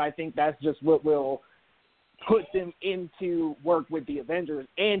Thanos, but I think that's just what will put them into work with the Avengers,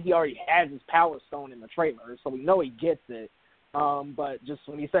 and he already has his Power Stone in the trailer, so we know he gets it. But just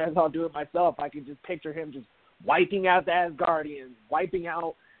when he says, I'll do it myself, I can just picture him just wiping out the Asgardians, wiping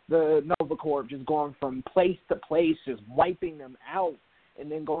out the Nova Corps, just going from place to place, just wiping them out,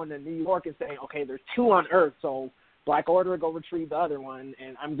 and then going to New York and saying, okay, there's 2 on Earth, so Black Order go retrieve the other one,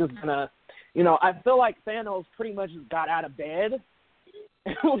 and I'm just going to, I feel like Thanos pretty much just got out of bed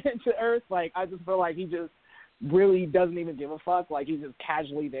and went to Earth. Like, I just feel like he just really doesn't even give a fuck. Like, he's just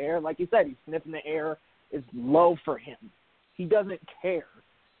casually there. Like you said, he's sniffing the air. It's low for him. He doesn't care.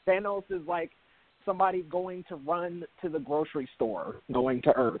 Thanos is like somebody going to run to the grocery store, going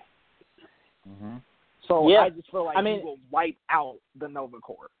to Earth. Mm-hmm. So yeah. I just feel like he will wipe out the Nova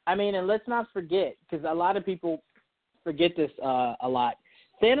Corps. I mean, and let's not forget, because a lot of people forget this a lot,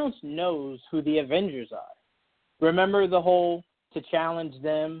 Thanos knows who the Avengers are. Remember the whole to challenge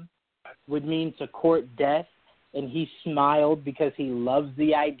them would mean to court death, and he smiled because he loves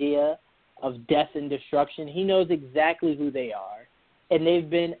the idea of death and destruction. He knows exactly who they are, and they've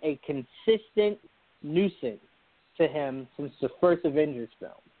been a consistent nuisance to him since the first Avengers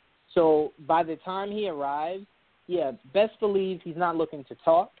film. So by the time he arrives, best believe he's not looking to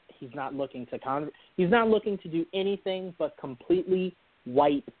talk. He's not looking to he's not looking to do anything but completely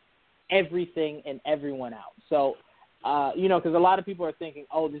wipe everything and everyone out. So, because a lot of people are thinking,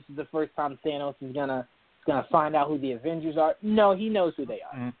 oh, this is the first time Thanos is gonna find out who the Avengers are. No, he knows who they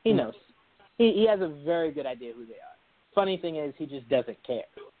are. Mm-hmm. He knows. He has a very good idea who they are. Funny thing is, he just doesn't care.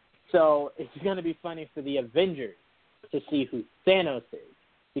 So it's going to be funny for the Avengers to see who Thanos is,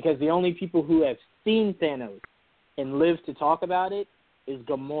 because the only people who have seen Thanos and lived to talk about it is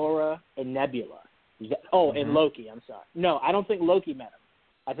Gamora and Nebula. And Loki. I'm sorry. No, I don't think Loki met him.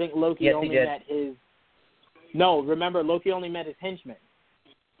 I think Loki Yes, only he did. met his. No, remember Loki only met his henchmen.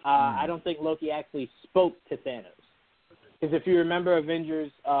 I don't think Loki actually spoke to Thanos. Because if you remember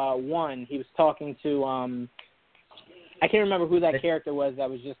Avengers 1, he was talking to I can't remember who that character was. That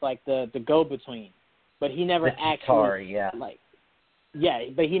was just like the go-between, but he never actually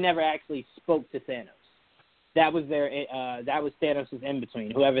but he never actually spoke to Thanos. That was that was Thanos'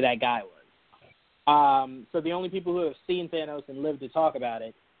 in-between, whoever that guy was. So the only people who have seen Thanos and lived to talk about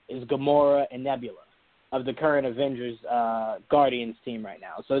it is Gamora and Nebula of the current Avengers Guardians team right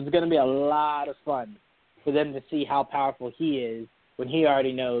now. So it's going to be a lot of fun for them to see how powerful he is when he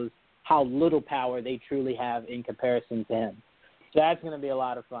already knows how little power they truly have in comparison to him. So that's going to be a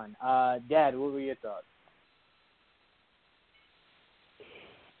lot of fun. Dad, what were your thoughts?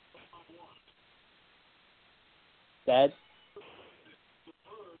 Dad?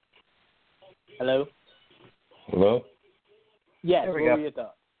 Hello? Hello? Yes, There what we go. were your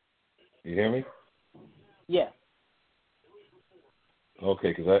thoughts? You hear me? Yeah.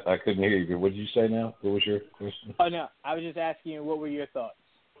 Okay, because I couldn't hear you. What did you say now? What was your question? Oh, no, I was just asking you, what were your thoughts?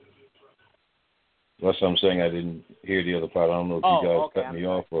 That's what I'm saying. I didn't hear the other part. I don't know if you guys cut me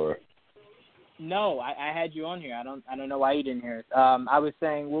off or. No, I had you on here. I don't know why you didn't hear it. I was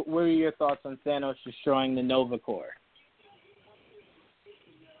saying, what were your thoughts on Thanos destroying the Nova Corps?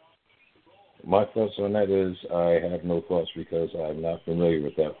 My thoughts on that is I have no thoughts because I'm not familiar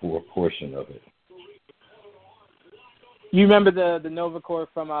with that portion of it. You remember the Nova Corps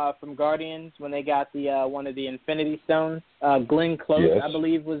from Guardians when they got the one of the Infinity Stones? Glenn Close, Yes. I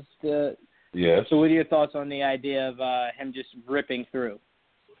believe, was the. Yes. So what are your thoughts on the idea of him just ripping through?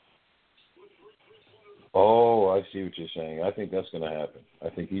 Oh, I see what you're saying. I think that's going to happen. I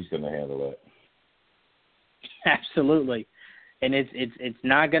think he's going to handle that. Absolutely, and it's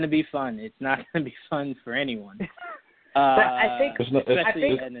not going to be fun. It's not going to be fun for anyone. I think,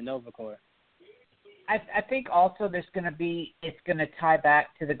 especially in the Nova Corps. I think also it's going to tie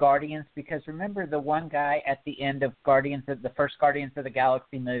back to the Guardians, because remember the one guy at the end of the first Guardians of the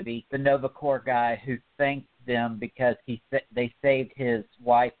Galaxy movie, the Nova Corps guy who thanked them because they saved his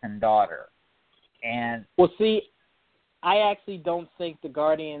wife and daughter. And well, see, I actually don't think the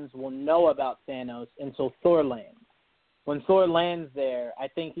Guardians will know about Thanos until Thor lands. When Thor lands there, I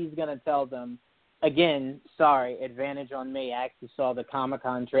think he's going to tell them, again, sorry, advantage on me. I actually saw the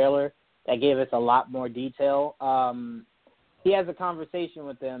Comic-Con trailer. That gave us a lot more detail. He has a conversation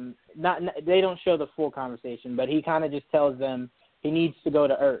with them. They don't show the full conversation, but he kind of just tells them he needs to go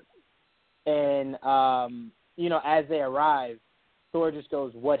to Earth. And, as they arrive, Thor just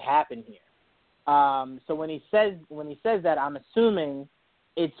goes, what happened here? So when he says that, I'm assuming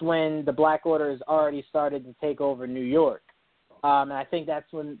it's when the Black Order has already started to take over New York. And I think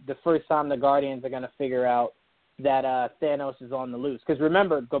that's when the first time the Guardians are going to figure out that Thanos is on the loose. Because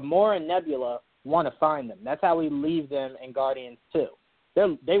remember, Gamora and Nebula want to find them. That's how we leave them in Guardians 2.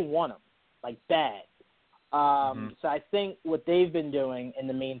 They want them, like bad. So I think what they've been doing in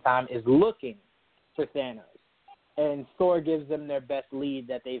the meantime is looking for Thanos. And Thor gives them their best lead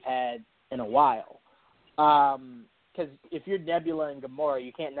that they've had in a while. Because if you're Nebula and Gamora,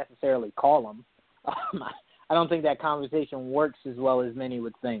 you can't necessarily call them. I don't think that conversation works as well as many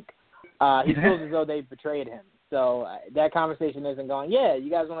would think. He feels as though they betrayed him. So that conversation isn't going, yeah, you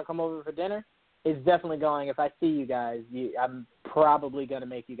guys want to come over for dinner? It's definitely going, if I see you guys, I'm probably going to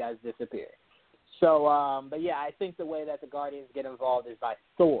make you guys disappear. So, but yeah, I think the way that the Guardians get involved is by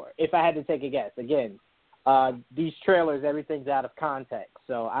Thor. If I had to take a guess, again, these trailers, everything's out of context,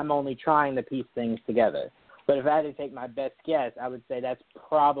 so I'm only trying to piece things together. But if I had to take my best guess, I would say that's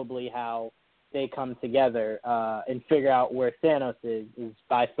probably how they come together and figure out where Thanos is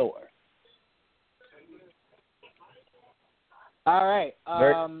by Thor. All right,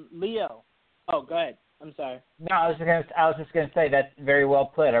 Leo. Oh, go ahead. I'm sorry. no, I was just gonna say that's very well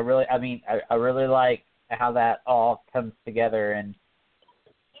put. I really like how that all comes together, and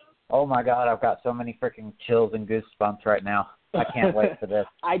oh my God, I've got so many freaking chills and goosebumps right now. I can't wait for this.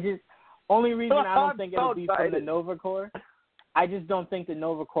 Only reason I don't think it'll be from the Nova Corps, I just don't think the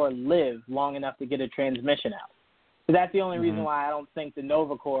Nova Corps live long enough to get a transmission out. So that's the only reason why I don't think the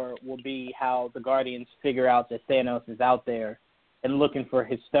Nova Corps will be how the Guardians figure out that Thanos is out there and looking for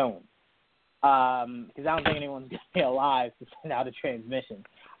his stone. Because I don't think anyone's going to be alive to send out a transmission.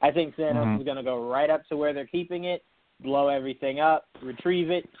 I think Thanos is going to go right up to where they're keeping it, blow everything up,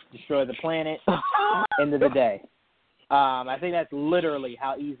 retrieve it, destroy the planet, end of the day. I think that's literally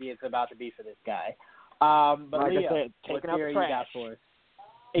how easy it's about to be for this guy. But like Leo, I said, what taking out theory the you trash. got for us?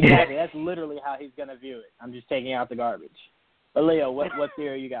 Exactly, that's literally how he's going to view it. I'm just taking out the garbage. But Leo, what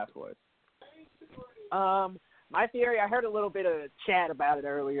theory you got for us? My theory, I heard a little bit of chat about it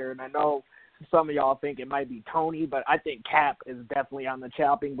earlier, and I know some of y'all think it might be Tony, but I think Cap is definitely on the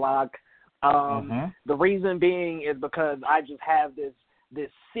chopping block. The reason being is because I just have this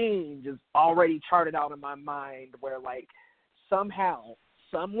scene just already charted out in my mind where, like, somehow,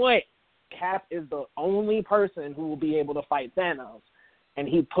 some way, Cap is the only person who will be able to fight Thanos, and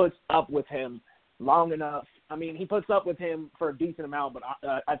he puts up with him long enough. I mean, he puts up with him for a decent amount, but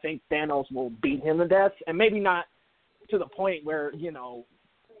I think Thanos will beat him to death, and maybe not to the point where, you know,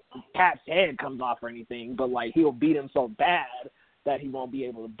 Cap's head comes off or anything, but, like, he'll beat him so bad that he won't be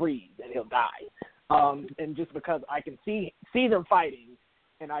able to breathe, that he'll die. And just because I can see them fighting,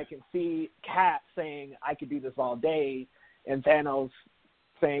 and I can see Cap saying, I could do this all day, and Thanos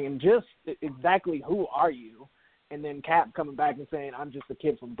saying, just exactly who are you? And then Cap coming back and saying, I'm just a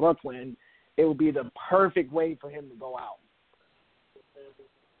kid from Brooklyn. It would be the perfect way for him to go out.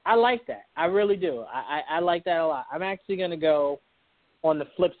 I like that. I really do. I like that a lot. I'm actually going to go on the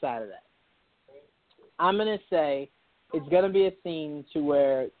flip side of that. I'm going to say it's going to be a scene to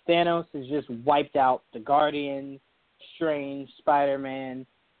where Thanos has just wiped out the Guardians, Strange, Spider-Man,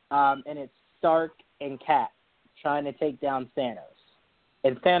 and it's Stark and Cap trying to take down Thanos.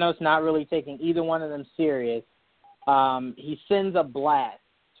 And Thanos not really taking either one of them serious. He sends a blast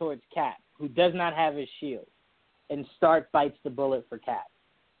towards Cap, who does not have his shield, and Stark bites the bullet for Cap.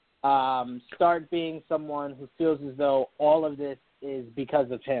 Stark being someone who feels as though all of this is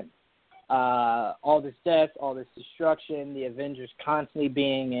because of him. All this death, all this destruction, the Avengers constantly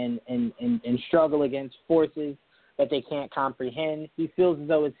being in struggle against forces that they can't comprehend. He feels as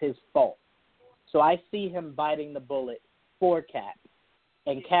though it's his fault. So I see him biting the bullet for Cap,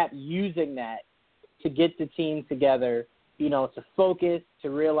 and Cap using that to get the team together, you know, to focus, to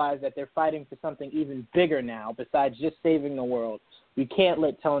realize that they're fighting for something even bigger now besides just saving the world. We can't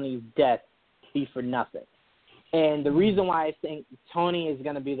let Tony's death be for nothing. And the reason why I think Tony is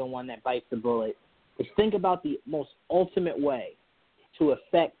going to be the one that bites the bullet is think about the most ultimate way to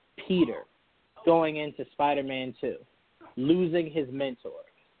affect Peter going into Spider-Man 2, losing his mentor,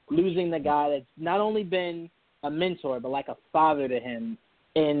 losing the guy that's not only been a mentor but like a father to him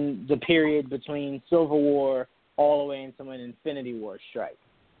in the period between Civil War all the way into when Infinity War strikes.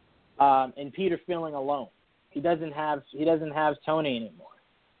 And Peter feeling alone. He doesn't have Tony anymore.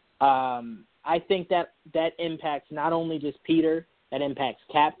 I think that impacts not only just Peter, that impacts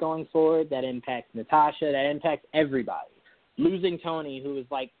Cap going forward, that impacts Natasha, that impacts everybody. Losing Tony, who is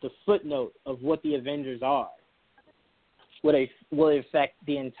like the footnote of what the Avengers are, will affect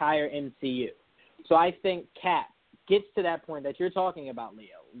the entire MCU. So I think Cap gets to that point that you're talking about,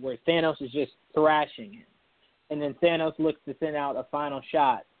 Leo, where Thanos is just thrashing him. And then Thanos looks to send out a final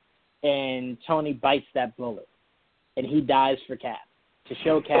shot, and Tony bites that bullet, and he dies for Cap, to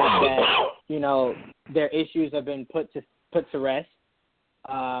show Cap that, you know, their issues have been put to rest.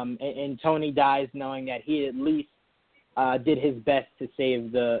 And Tony dies knowing that he at least did his best to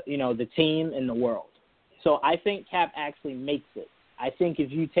save the team and the world. So I think Cap actually makes it. I think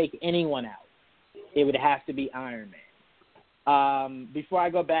if you take anyone out, it would have to be Iron Man. Before I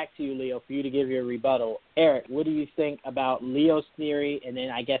go back to you, Leo, for you to give your rebuttal, Eric, what do you think about Leo's theory and then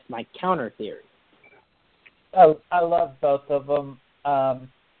I guess my counter theory? Oh, I love both of them.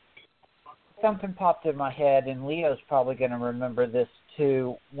 Something popped in my head, and Leo's probably going to remember this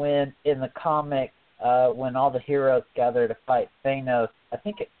too. When in the comic, when all the heroes gather to fight Thanos, I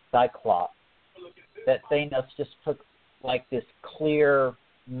think it's Cyclops, that Thanos just puts like this clear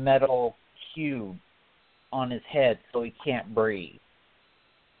metal cube on his head so he can't breathe.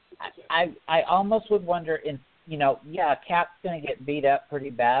 I almost would wonder, Cap's going to get beat up pretty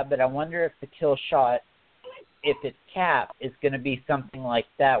bad, but I wonder if the kill shot, if it's Cap, is going to be something like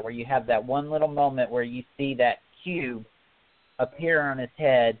that, where you have that one little moment where you see that cube appear on his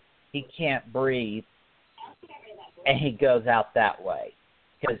head, he can't breathe, and he goes out that way.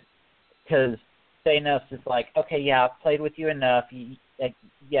 Because Thanos is like, okay, yeah, I've played with you enough.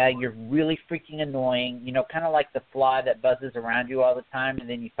 You're really freaking annoying. You know, kind of like the fly that buzzes around you all the time, and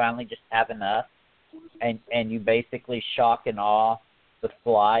then you finally just have enough, and you basically shock and awe the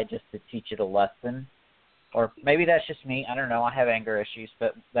fly just to teach it a lesson. Or maybe that's just me. I don't know. I have anger issues,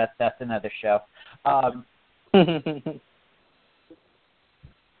 but that's another show.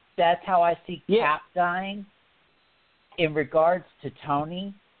 That's how I see Cap dying. In regards to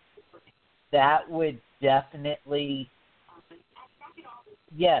Tony, that would definitely...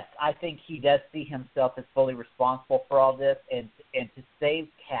 Yes, I think he does see himself as fully responsible for all this, and to save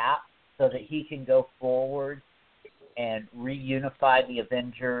Cap so that he can go forward and reunify the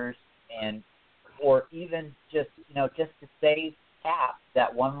Avengers, or even just to save Cap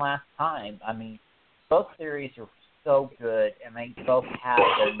that one last time. I mean, both theories are so good, and they both have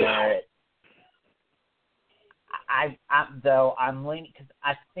their merit. I'm leaning because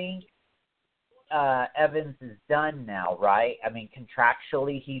I think Evans is done now, right? I mean,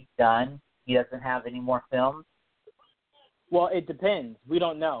 contractually, he's done. He doesn't have any more films. Well, it depends. We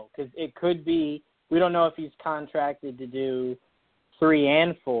don't know because it could be. We don't know if he's contracted to do 3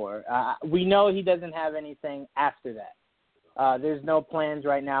 and 4. We know he doesn't have anything after that. There's no plans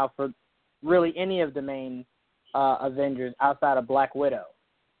right now for really any of the main Avengers outside of Black Widow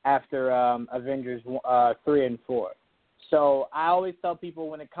after Avengers 3 and 4. So I always tell people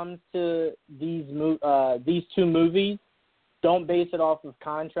when it comes to these 2 movies, don't base it off of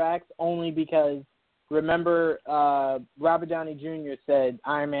contracts only because remember Robert Downey Jr. said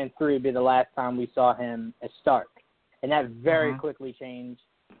Iron Man 3 would be the last time we saw him as Stark. And that very quickly changed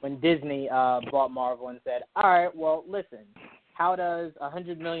when Disney bought Marvel and said, all right, well, listen, how does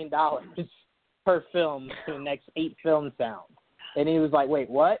 $100 million per film to the next 8 films sound? And he was like, wait,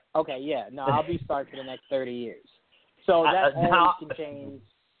 what? Okay, yeah, no, I'll be Stark for the next 30 years. So that always can change.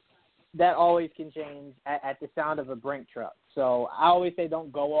 That always can change at the sound of a Brink truck. So I always say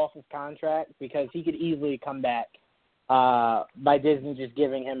don't go off his contract because he could easily come back by Disney just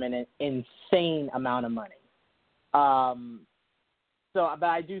giving him an insane amount of money. But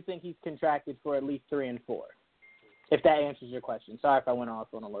I do think he's contracted for at least 3 and 4. If that answers your question. Sorry if I went off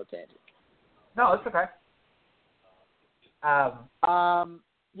on a low tangent. No, it's okay.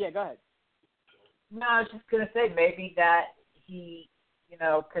 Yeah, go ahead. No, I was just going to say maybe that he,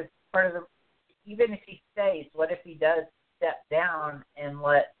 because part of even if he stays, what if he does step down and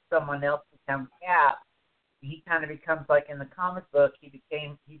let someone else become Cap? He kind of becomes like in the comic book, he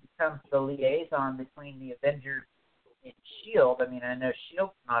becomes the liaison between the Avengers and S.H.I.E.L.D. I mean, I know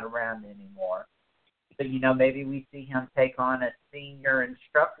S.H.I.E.L.D's not around anymore. But, maybe we see him take on a senior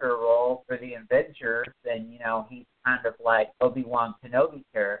instructor role for the Avengers, and, he's kind of like Obi-Wan Kenobi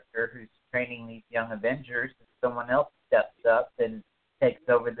character who's training these young Avengers, and someone else steps up and takes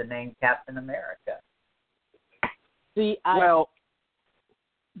over the name Captain America. Go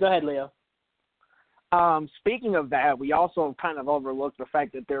ahead, Leo. Speaking of that, we also kind of overlooked the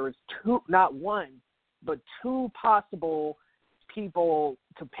fact that there was not one, but 2 possible people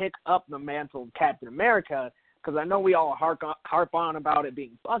to pick up the mantle of Captain America, because I know we all harp on about it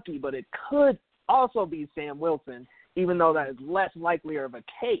being Bucky, but it could also be Sam Wilson, even though that is less likely of a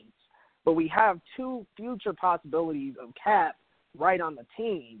case. But we have 2 future possibilities of Cap right on the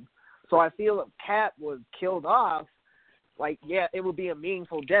team. So I feel if Cap was killed off, it would be a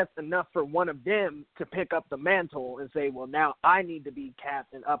meaningful death enough for one of them to pick up the mantle and say, well, now I need to be Cap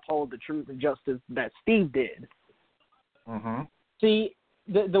and uphold the truth and justice that Steve did. Mm-hmm. See,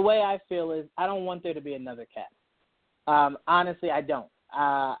 the way I feel is I don't want there to be another Cap. Honestly, I don't.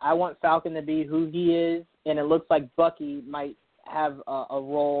 I want Falcon to be who he is, and it looks like Bucky might have a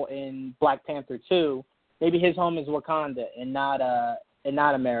role in Black Panther 2. Maybe his home is Wakanda and not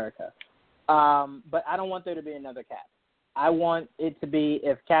America. But I don't want there to be another Cap. I want it to be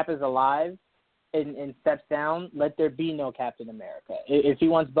if Cap is alive and steps down, let there be no Captain America. If he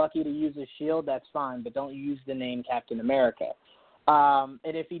wants Bucky to use his shield, that's fine, but don't use the name Captain America. And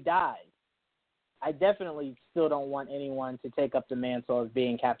if he dies, I definitely still don't want anyone to take up the mantle of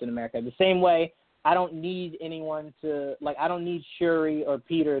being Captain America. The same way I don't need anyone to, I don't need Shuri or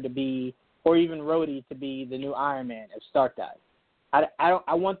Peter to be, or even Rhodey to be the new Iron Man if Stark dies.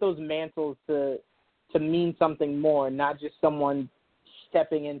 I want those mantles to mean something more, not just someone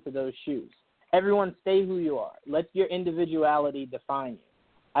stepping into those shoes. Everyone stay who you are. Let your individuality define you.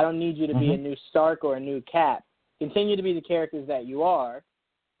 I don't need you to be a new Stark or a new Cap. Continue to be the characters that you are,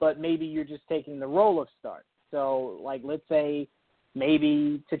 but maybe you're just taking the role of Stark. So, let's say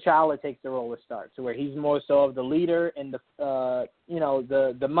maybe T'Challa takes the role of Stark, so where he's more so of the leader and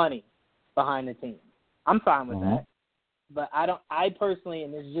the money behind the team. I'm fine with that. But I personally,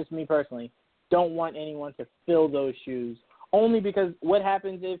 and this is just me personally, don't want anyone to fill those shoes. Only because what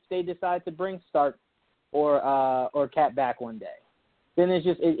happens if they decide to bring Stark or Cap back one day? Then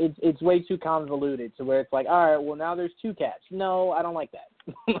it's way too convoluted to where it's all right, well now there's 2 Caps. No, I don't like that.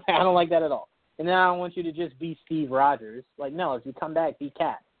 I don't like that at all. And then I don't want you to just be Steve Rogers. No, if you come back, be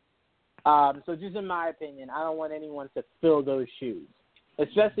Cap. So just in my opinion, I don't want anyone to fill those shoes,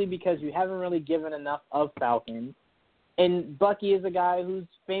 especially because you haven't really given enough of Falcon. And Bucky is a guy who's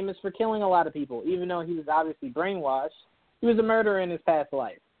famous for killing a lot of people, even though he was obviously brainwashed. He was a murderer in his past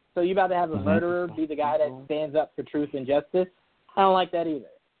life. So you about to have a murderer be the guy that stands up for truth and justice? I don't like that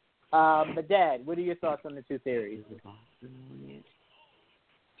either. But, Dad, what are your thoughts on the 2 theories?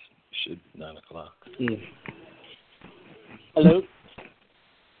 Should 9 o'clock. Hello?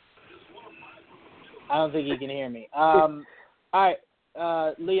 I don't think he can hear me. All right,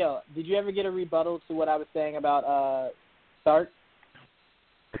 Leo, did you ever get a rebuttal to what I was saying about Stark?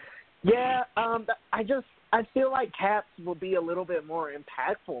 Yeah, I feel like Caps will be a little bit more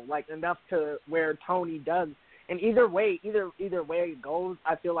impactful, like enough to where Tony does. And either way it goes,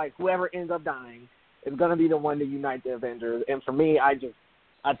 I feel like whoever ends up dying is going to be the one to unite the Avengers. And for me, I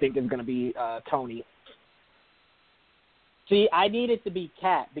think it's going to be Tony. See, I need it to be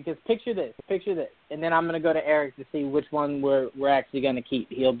Cap because picture this, and then I'm going to go to Eric to see which one we're actually going to keep.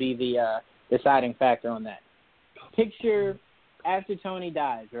 He'll be the deciding factor on that. Picture after Tony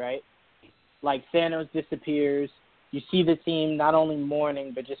dies, right? Like Thanos disappears. You see the team not only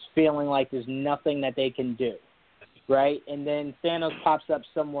mourning but just feeling like there's nothing that they can do, right? And then Thanos pops up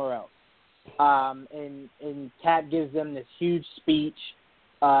somewhere else, and Cap gives them this huge speech,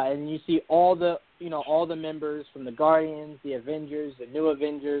 and you see all the members from the Guardians, the Avengers, the New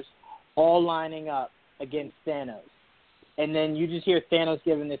Avengers, all lining up against Thanos. And then you just hear Thanos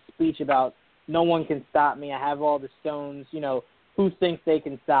giving this speech about no one can stop me. I have all the stones. Who thinks they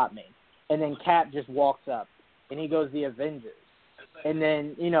can stop me? And then Cap just walks up, and he goes, the Avengers. And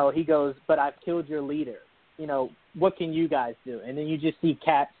then, he goes, but I've killed your leader. What can you guys do? And then you just see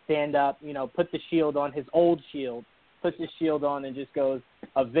Cap stand up, put the shield on, his old shield, puts his shield on and just goes,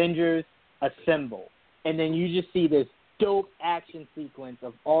 Avengers, assemble. And then you just see this dope action sequence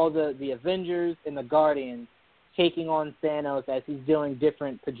of all the Avengers and the Guardians taking on Thanos as he's doing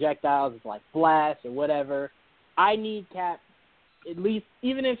different projectiles like blast or whatever. I need Cap, at least,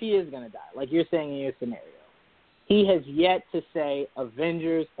 even if he is going to die, like you're saying in your scenario. He has yet to say,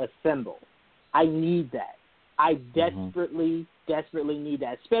 Avengers, assemble. I need that. I desperately need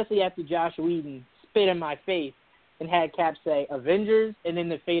that, especially after Josh Whedon spit in my face and had Cap say, Avengers, and then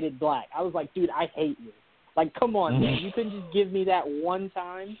the faded black. I was like, dude, I hate you. Like, come on, man. You couldn't just give me that one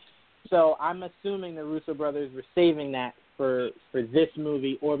time? So I'm assuming the Russo brothers were saving that for this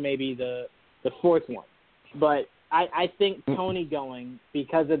movie or maybe the fourth one. But I think Tony going,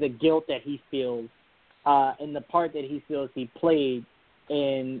 because of the guilt that he feels and the part that he feels he played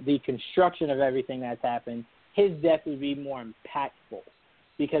in the construction of everything that's happened, his death would be more impactful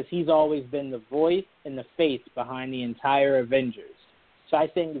because he's always been the voice and the face behind the entire Avengers. So I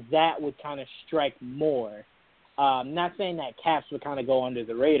think that would kind of strike more. Not saying that Caps would kind of go under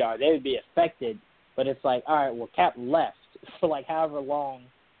the radar. They would be affected, but it's like, all right, well, Cap left for like however long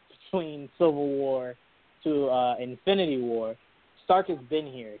between Civil War to Infinity War. Stark has been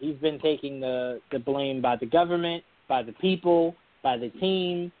here. He's been taking the blame by the government, by the people, by the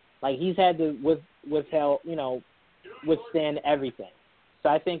team. Like, he's had to withstand everything. So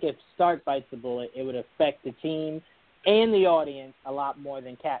I think if Stark bites the bullet, it would affect the team and the audience a lot more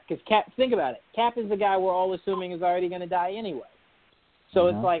than Cap. Because Cap, think about it. Cap is the guy we're all assuming is already going to die anyway. So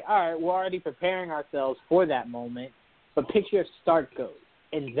it's like, all right, we're already preparing ourselves for that moment. But picture if Stark goes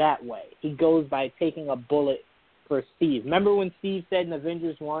in that way. He goes by taking a bullet for Steve. Remember when Steve said in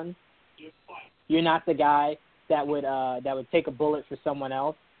Avengers 1, you're not the guy that would take a bullet for someone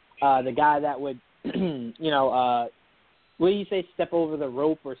else. The guy that would, what do you say, step over the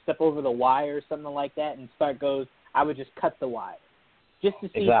rope or step over the wire or something like that? And Stark goes, I would just cut the wire. Just to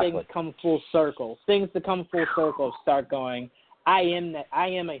see things come full circle. Things to come full circle, Stark going, I am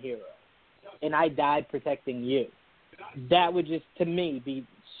a hero, and I died protecting you. That would just, to me, be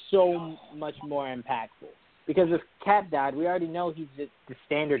so much more impactful. Because if Cap died, we already know he's just the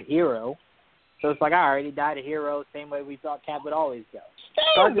standard hero. So it's like, all right, he died a hero, same way we thought Cap would always go.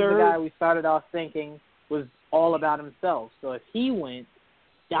 Stark is the guy we started off thinking was all about himself. So if he went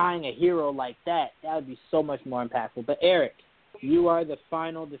dying a hero like that, that would be so much more impactful. But Eric, you are the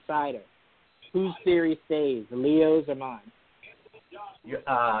final decider. Whose theory stays, Leo's or mine?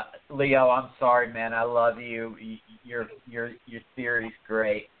 Leo, I'm sorry, man. I love you. Your theory's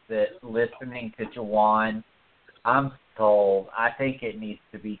great. That listening to Jawan, I'm sold. I think it needs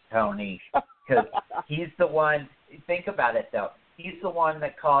to be Tony because he's the one. Think about it though. He's the one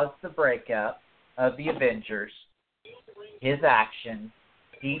that caused the breakup of the Avengers. His actions.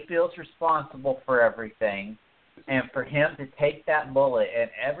 He feels responsible for everything, and for him to take that bullet and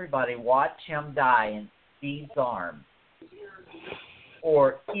everybody watch him die in Steve's arms,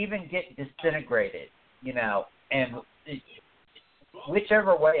 or even get disintegrated, and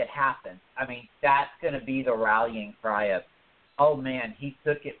whichever way it happens, I mean, that's going to be the rallying cry of, oh man, he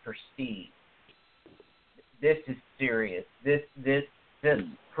took it for Steve. This is serious. This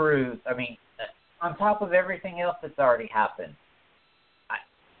proves, I mean, on top of everything else that's already happened,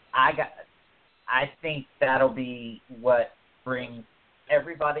 I think that'll be what brings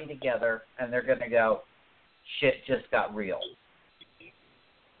everybody together, and they're going to go, shit just got real.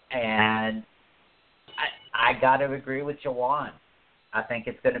 And I got to agree with Jawan. I think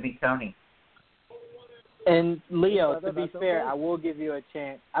it's going to be Tony. And Leo, to be That's fair, okay. I will give you a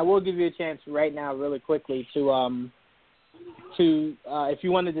chance. I will give you a chance right now, really quickly, to if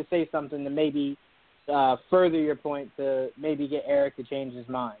you wanted to say something to maybe further your point, to maybe get Eric to change his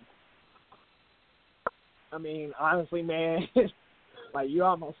mind. I mean, honestly, man, like you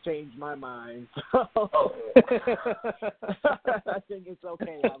almost changed my mind. So I think it's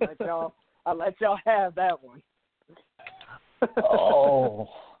okay. I'll let y'all have that one. Oh.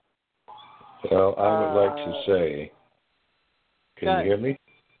 Well, I would like to say, can you hear me?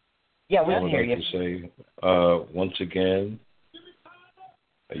 Yeah, we I can would hear like you. to say, once again,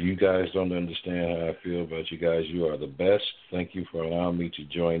 you guys don't understand how I feel about you guys. You are the best. Thank you for allowing me to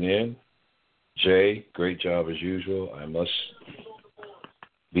join in. Jay, great job as usual. I must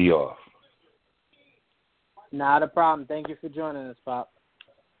be off. Not a problem. Thank you for joining us, Pop.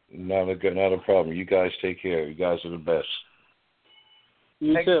 Not a problem. You guys take care. You guys are the best.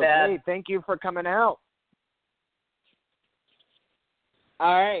 You Thanks, too. Dad. Hey, thank you for coming out.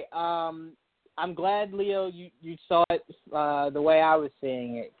 All right. I'm glad, Leo, you saw it the way I was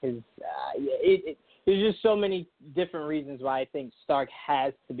seeing it, because there's just so many different reasons why I think Stark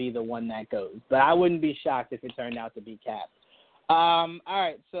has to be the one that goes. But I wouldn't be shocked if it turned out to be Cap. All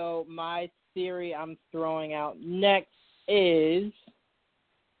right. So my theory I'm throwing out next is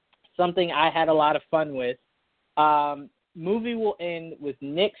something I had a lot of fun with. Movie will end with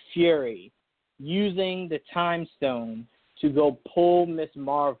Nick Fury using the Time Stone to go pull Miss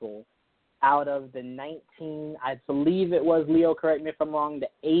Marvel out of the I believe it was, Leo, correct me if I'm wrong, the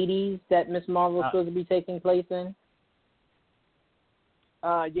 80s that Miss Marvel is supposed to be taking place in?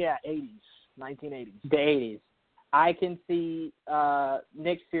 Yeah, 80s, 1980s. The 80s. I can see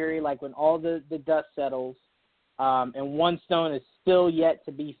Nick Fury, like when all the dust settles, and one stone is still yet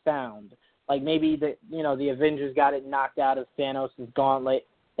to be found. Like maybe the Avengers got it knocked out of Thanos' gauntlet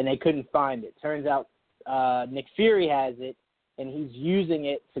and they couldn't find it. Turns out Nick Fury has it, and he's using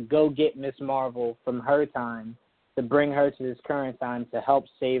it to go get Miss Marvel from her time to bring her to this current time to help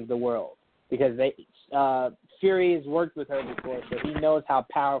save the world. Because Fury has worked with her before, so he knows how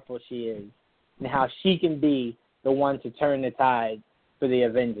powerful she is and how she can be the one to turn the tide for the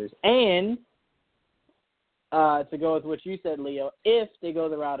Avengers. And to go with what you said, Leo, if they go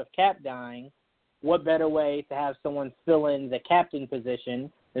the route of Cap dying, what better way to have someone fill in the captain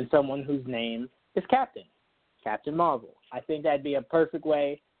position than someone whose name is Captain Marvel. I think that'd be a perfect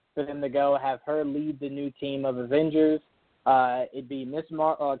way for them to go, have her lead the new team of Avengers. It'd be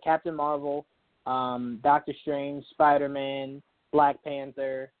Captain Marvel, Doctor Strange, Spider-Man, Black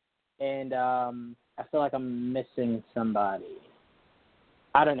Panther, and I feel like I'm missing somebody.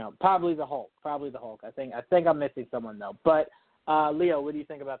 I don't know. Probably the Hulk. I think I'm missing someone though. But Leo, what do you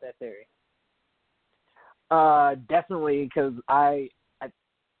think about that theory? Definitely, because I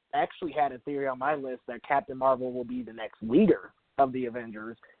actually had a theory on my list that Captain Marvel will be the next leader of the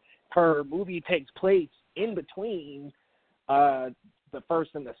Avengers. Her movie takes place in between the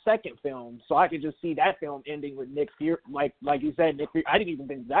first and the second film, so I could just see that film ending with Nick Fury, like you said, Nick Fury. I didn't even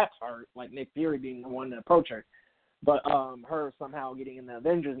think that part, like Nick Fury being the one to approach her, but her somehow getting in the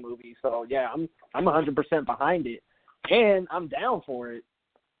Avengers movie. So yeah, I'm 100% behind it, and I'm down for it.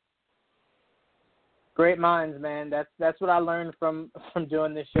 Great minds, man. That's what I learned from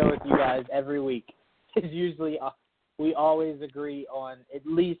doing this show with you guys every week. Is usually we always agree on at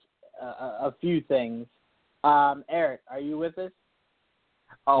least a few things. Eric, are you with us?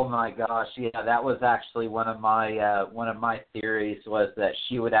 Oh my gosh, yeah, that was actually one of my theories, was that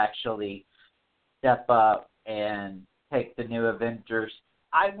she would actually step up and take the new Avengers.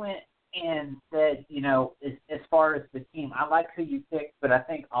 I went and said, as far as the team, I like who you picked, but I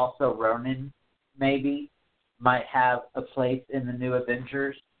think also Ronan maybe might have a place in the new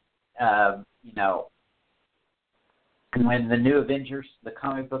Avengers. When the new Avengers, the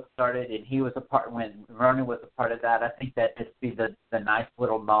comic book started, and he was when Ronan was a part of that, I think that just be the nice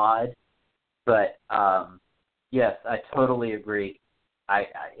little nod. But yes, I totally agree. I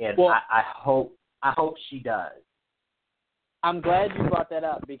hope she does. I'm glad you brought that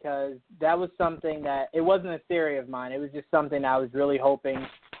up, because that was something that, it wasn't a theory of mine. It was just something I was really hoping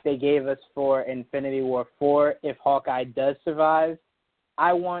they gave us for Infinity War 4 if Hawkeye does survive.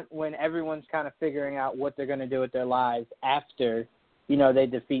 I want, when everyone's kind of figuring out what they're going to do with their lives after, they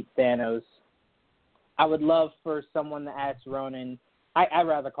defeat Thanos, I would love for someone to ask Ronan, I'd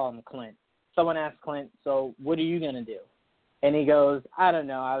rather call him Clint. Someone asked Clint, so what are you going to do? And he goes, I don't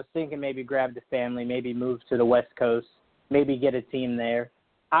know. I was thinking maybe grab the family, maybe move to the West Coast, maybe get a team there.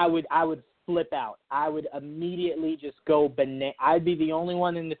 I would flip out. I would immediately just go bananas. I'd be the only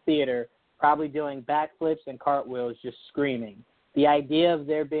one in the theater probably doing backflips and cartwheels, just screaming. The idea of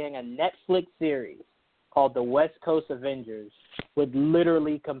there being a Netflix series called The West Coast Avengers would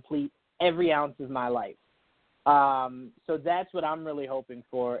literally complete every ounce of my life. So that's what I'm really hoping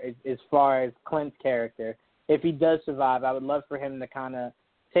for as far as Clint's character. If he does survive, I would love for him to kind of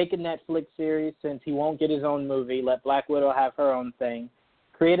take a Netflix series, since he won't get his own movie, let Black Widow have her own thing,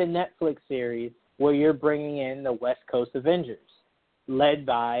 create a Netflix series where you're bringing in the West Coast Avengers, led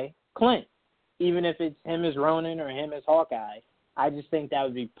by Clint. Even if it's him as Ronin or him as Hawkeye, I just think that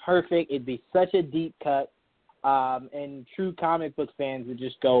would be perfect. It'd be such a deep cut, and true comic book fans would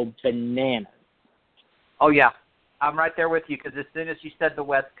just go bananas. Oh, yeah. I'm right there with you, because as soon as you said the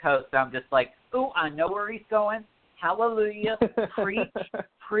West Coast, I'm just like, ooh, I know where he's going. Hallelujah. Preach.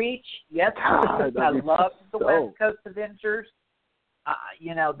 Preach. Yes, God, I love the so... West Coast Avengers.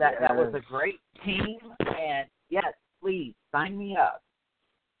 That was a great team. And, yes, please, sign me up.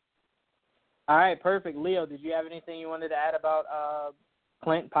 All right, perfect. Leo, did you have anything you wanted to add about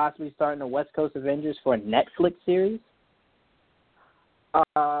Clint possibly starting the West Coast Avengers for a Netflix series?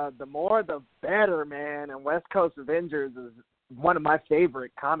 The more the better, man. And West Coast Avengers is one of my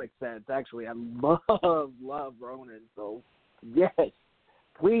favorite comic sets, actually. I love Ronin. So, yes,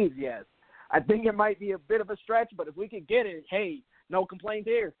 please, yes. I think it might be a bit of a stretch, but if we could get it, hey, no complaints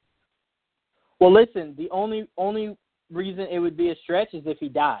here. Well, listen, the only reason it would be a stretch is if he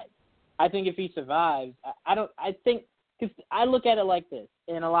died. I think if he survives, I think, because I look at it like this,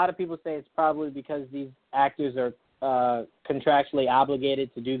 and a lot of people say it's probably because these actors are contractually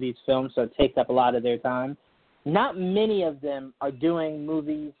obligated to do these films, so it takes up a lot of their time. Not many of them are doing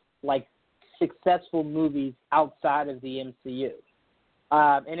movies, like successful movies, outside of the MCU.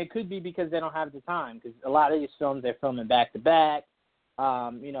 And it could be because they don't have the time, because a lot of these films, they're filming back-to-back.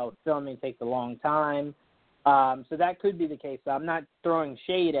 Filming takes a long time. So that could be the case. So I'm not throwing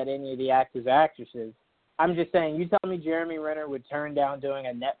shade at any of the actors or actresses. I'm just saying, you tell me Jeremy Renner would turn down doing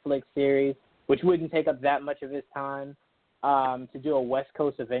a Netflix series, which wouldn't take up that much of his time, to do a West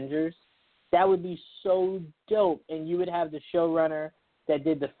Coast Avengers. That would be so dope. And you would have the showrunner that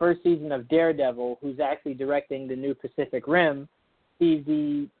did the first season of Daredevil, who's actually directing the new Pacific Rim, Steve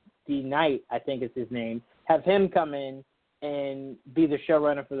D. Knight, I think is his name, have him come in and be the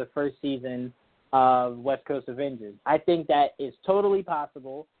showrunner for the first season of West Coast Avengers. I think that is totally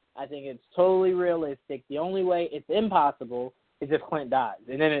possible. I think it's totally realistic. The only way it's impossible is if Clint dies.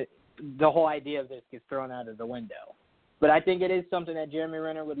 And then the whole idea of this gets thrown out of the window. But I think it is something that Jeremy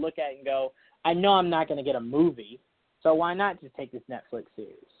Renner would look at and go, I know I'm not going to get a movie, so why not just take this Netflix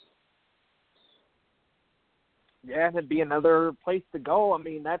series? Yeah, it'd be another place to go. I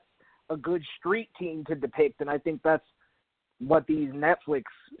mean, that's a good street team to depict, and I think that's what these Netflix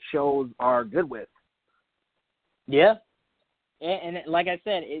shows are good with. Yeah. And like I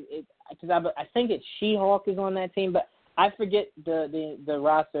said, I think it's She-Hulk is on that team, but I forget the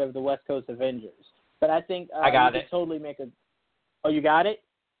roster of the West Coast Avengers. But I think I got it. Totally make a. Oh, you got it?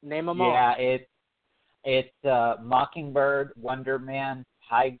 Name them all. Yeah, it's Mockingbird, Wonder Man,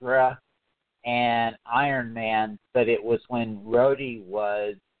 Tigra, and Iron Man. But it was when Rhodey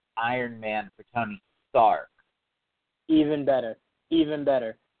was Iron Man for Tony Stark. Even better. You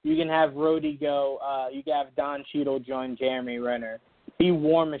can have Rhodey go. You can have Don Cheadle join Jeremy Renner. Be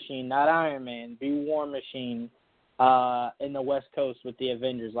War Machine, not Iron Man. Be War Machine. In the West Coast with the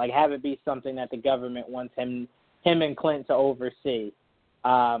Avengers. Like, have it be something that the government wants him and Clint to oversee.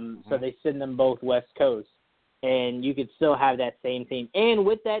 So they send them both West Coast. And you could still have that same team. And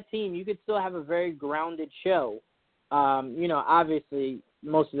with that team, you could still have a very grounded show. Obviously,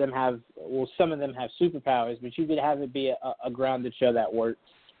 most of them some of them have superpowers, but you could have it be a grounded show that works.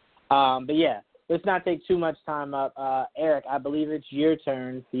 But yeah, let's not take too much time up. Eric, I believe it's your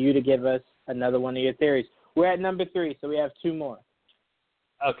turn for you to give us another one of your theories. We're at number 3, so we have 2 more.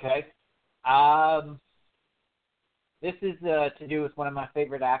 Okay. This is to do with one of my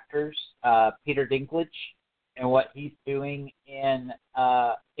favorite actors, Peter Dinklage, and what he's doing in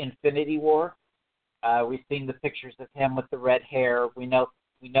Infinity War. We've seen the pictures of him with the red hair. We know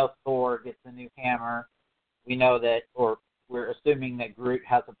Thor gets a new hammer. We know that, or we're assuming that Groot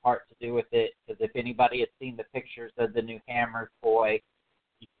has a part to do with it, because if anybody has seen the pictures of the new hammer toy,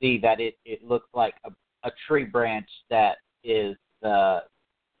 you see that it looks like a tree branch that is the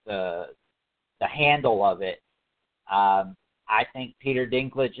handle of it. I think Peter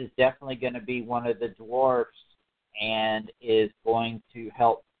Dinklage is definitely going to be one of the dwarfs and is going to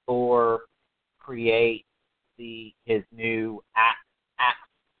help Thor create his new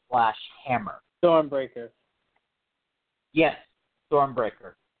axe/hammer. Stormbreaker. Yes,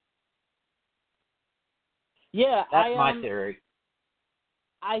 Stormbreaker. Yeah, that's my theory.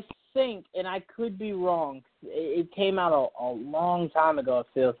 I think, and I could be wrong, it came out a long time ago, it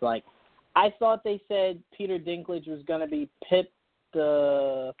feels like. I thought they said Peter Dinklage was going to be Pip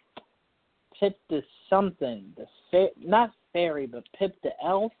the something, not fairy, but Pip the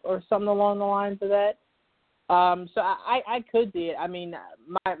elf or something along the lines of that. So I could see it. I mean,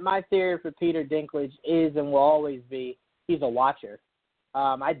 my theory for Peter Dinklage is and will always be he's a watcher.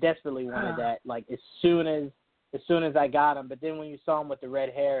 I desperately wanted that, like as soon as I got him. But then when you saw him with the red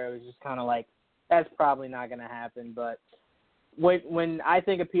hair, it was just kind of like that's probably not going to happen. But when I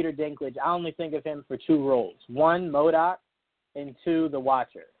think of Peter Dinklage, I only think of him for two roles: one, MODOK, and two, the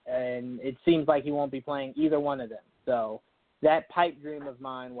Watcher. And it seems like he won't be playing either one of them. So that pipe dream of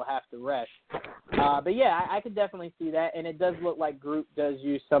mine will have to rest. But yeah, I could definitely see that, and it does look like Groot does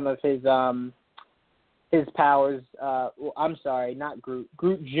use some of his powers. Well, I'm sorry, not Groot.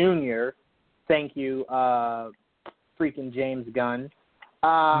 Groot Jr. Thank you, freaking James Gunn.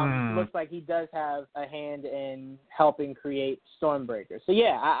 Looks like he does have a hand in helping create Stormbreaker. So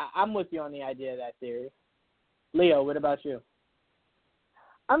yeah, I'm with you on the idea of that theory. Leo, what about you?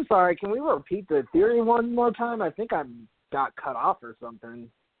 I'm sorry, can we repeat the theory one more time? I think I got cut off or something.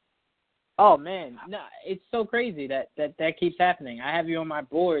 Oh man, no, it's so crazy that keeps happening. I have you on my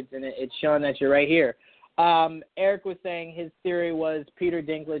boards, and it's showing that you're right here. Eric was saying his theory was Peter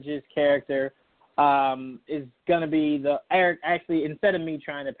Dinklage's character is going to be Eric, actually, instead of me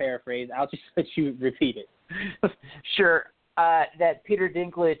trying to paraphrase, I'll just let you repeat it. Sure. That Peter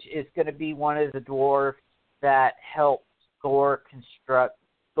Dinklage is going to be one of the dwarves that helps Thor construct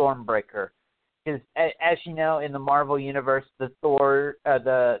Stormbreaker. Because, as you know, in the Marvel universe, the dwarves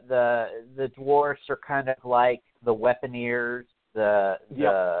are kind of like the weaponeers, the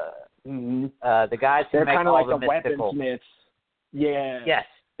guys who they're make kind of all like the the mystical. weaponsmiths. Yeah. Yes.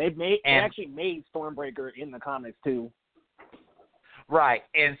 They actually made Stormbreaker in the comics too. Right,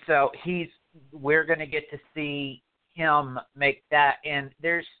 and so we're going to get to see him make that. And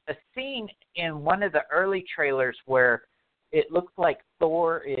there's a scene in one of the early trailers where it looks like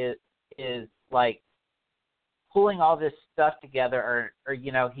Thor is like pulling all this stuff together, or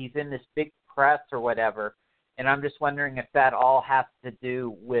he's in this big press or whatever. And I'm just wondering if that all has to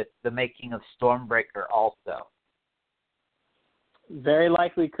do with the making of Stormbreaker also. Very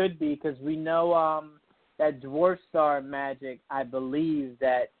likely could be, because we know that Dwarf Star magic, I believe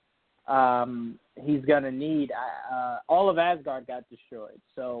that he's going to need. All of Asgard got destroyed,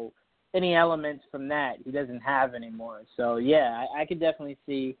 so any elements from that he doesn't have anymore. So, yeah, I could definitely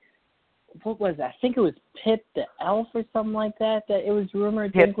see. What was that? I think it was Pip the Elf or something like that it was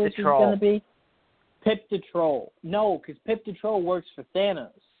rumored Dinklage was going to be. Pip the Troll. No, because Pip the Troll works for Thanos,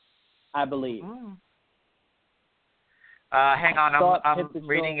 I believe. Hang on, I'm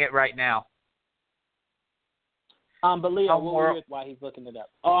reading it right now. But Leo, what were you while he's looking it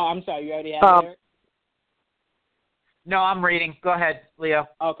up? Oh, I'm sorry, you already have it there? No, I'm reading. Go ahead, Leo.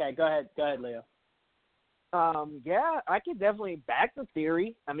 Okay, go ahead, Leo. Yeah, I could definitely back the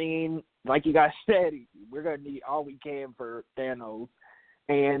theory. I mean, like you guys said, we're going to need all we can for Thanos.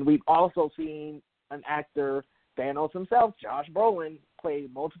 And we've also seen an actor, Thanos himself, Josh Brolin, play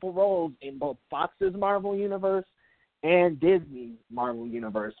multiple roles in both Fox's Marvel Universe and Disney's Marvel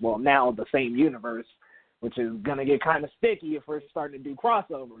Universe. Well, now the same universe, which is going to get kind of sticky if we're starting to do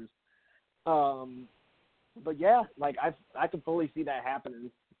crossovers. But yeah, like I can fully see that happening.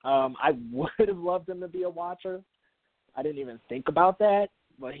 I would have loved him to be a Watcher. I didn't even think about that,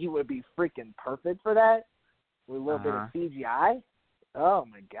 but he would be freaking perfect for that with a little bit of CGI. Oh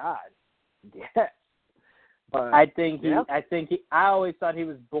my God, yes. But I always thought he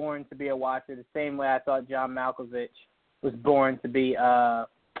was born to be a Watcher, the same way I thought John Malkovich was born to be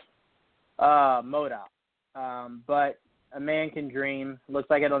MODOK. But a man can dream. Looks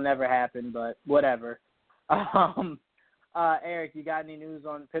like it'll never happen, but whatever. Eric, you got any news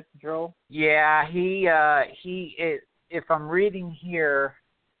on Pip the Troll? Yeah, if I'm reading here,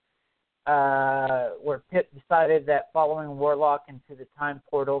 where Pip decided that following Warlock into the time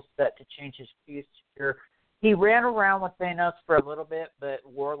portal set to change his future, he ran around with Thanos for a little bit, but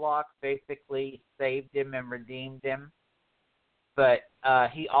Warlock basically saved him and redeemed him. But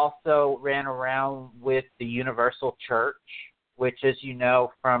he also ran around with the Universal Church, which, as you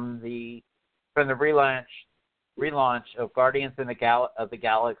know, from the relaunch of Guardians of the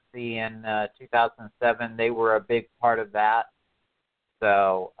Galaxy in 2007, they were a big part of that.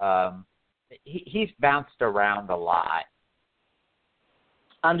 So he's bounced around a lot.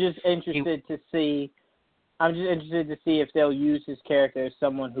 I'm just interested to see if they'll use his character as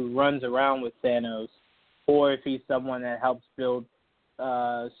someone who runs around with Thanos, or if he's someone that helps build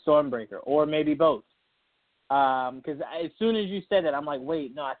Stormbreaker, or maybe both. Because as soon as you said that, I'm like,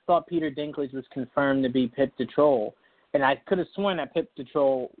 wait, no, I thought Peter Dinklage was confirmed to be Pip the Troll. And I could have sworn that Pip the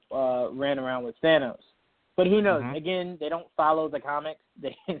Troll ran around with Thanos. But who knows? Mm-hmm. Again, they don't follow the comics.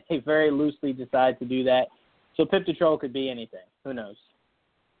 They very loosely decide to do that. So Pip the Troll could be anything. Who knows?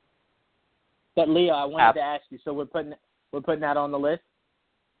 But Leo, I wanted to ask you. So we're putting that on the list.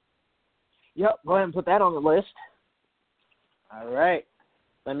 Yep, go ahead and put that on the list. All right.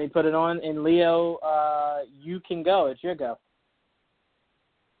 Let me put it on. And Leo, you can go. It's your go.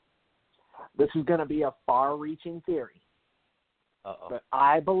 This is going to be a far-reaching theory. Uh-oh. But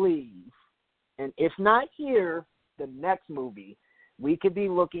I believe, and if not here, the next movie, we could be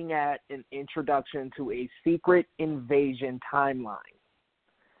looking at an introduction to a secret invasion timeline.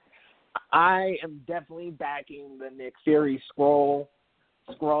 I am definitely backing the Nick Fury scroll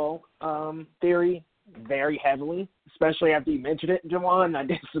theory very heavily, especially after you mentioned it, Jawan. I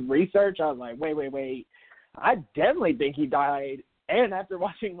did some research. I was like, wait. I definitely think he died. And after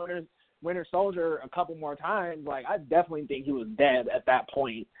watching Winter Soldier a couple more times, like, I definitely think he was dead at that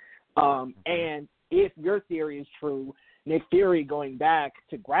point. And if your theory is true, Nick Fury going back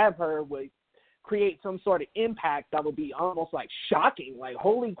to grab her would create some sort of impact that would be almost like shocking. Like,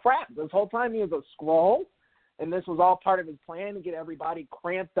 holy crap, this whole time he was a Skrull, and this was all part of his plan to get everybody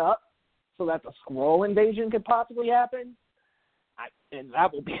cramped up so that the Skrull invasion could possibly happen. And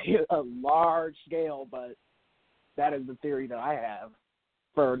that would be a large scale, but that is the theory that I have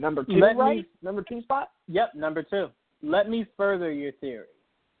for number two, number two spot? Yep, number 2. Let me further your theory.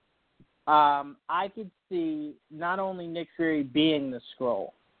 I could see not only Nick Fury being the Skrull,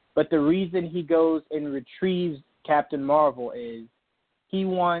 but the reason he goes and retrieves Captain Marvel is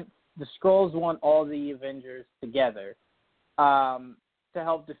the Skrulls want all the Avengers together to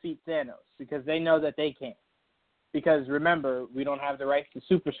help defeat Thanos because they know that they can't. Because remember, we don't have the rights to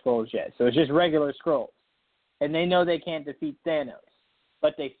Super Skrulls yet, so it's just regular Skrulls. And they know they can't defeat Thanos,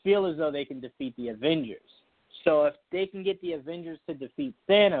 but they feel as though they can defeat the Avengers. So if they can get the Avengers to defeat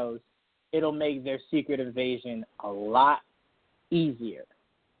Thanos, it'll make their secret invasion a lot easier.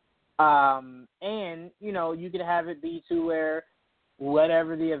 And, you could have it be to where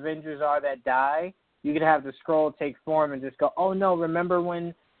whatever the Avengers are that die, you could have the Skrull take form and just go, oh, no, remember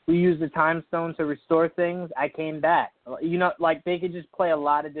when we used the Time Stone to restore things? I came back. They could just play a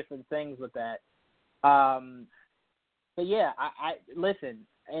lot of different things with that. But, yeah, I listen,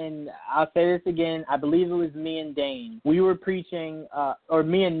 and I'll say this again. I believe it was me and Dane. We were preaching, or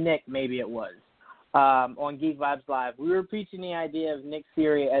me and Nick, maybe it was, on Geek Vibes Live. We were preaching the idea of Nick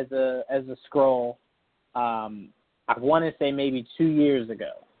Fury as a Skrull. I want to say maybe 2 years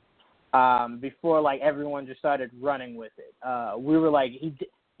ago, before everyone just started running with it. We were like,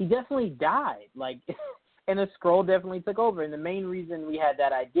 he definitely died, and a Skrull definitely took over. And the main reason we had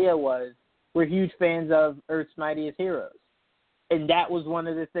that idea was we're huge fans of Earth's Mightiest Heroes. And that was one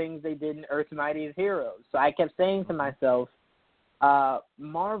of the things they did in Earth's Mightiest Heroes. So I kept saying to myself,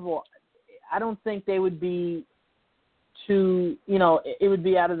 Marvel, I don't think they would be it would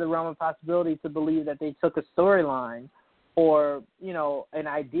be out of the realm of possibility to believe that they took a storyline or, an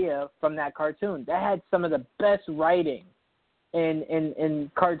idea from that cartoon. That had some of the best writing in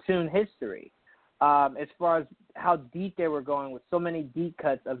cartoon history, as far as how deep they were going with so many deep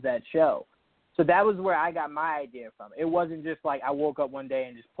cuts of that show. So that was where I got my idea from. It wasn't just like I woke up one day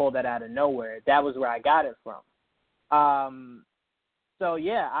and just pulled that out of nowhere. That was where I got it from. So,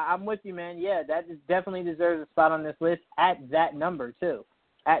 yeah, I'm with you, man. Yeah, that definitely deserves a spot on this list at that number, too.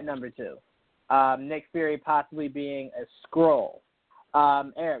 At number 2. Nick Fury possibly being a Skrull.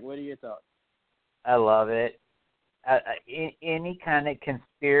 Eric, what are your thoughts? I love it. Any kind of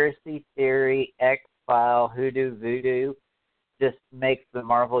conspiracy theory, X-File, hoodoo, voodoo, just makes the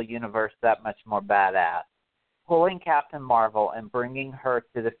Marvel Universe that much more badass. Pulling Captain Marvel and bringing her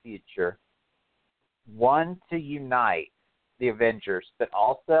to the future, one, to unite the Avengers, but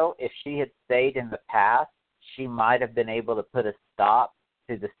also if she had stayed in the past, she might have been able to put a stop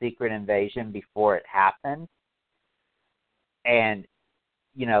to the secret invasion before it happened. And,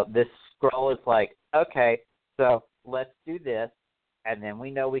 this Skrull is like, okay, so let's do this, and then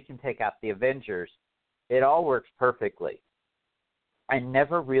we know we can take out the Avengers. It all works perfectly. I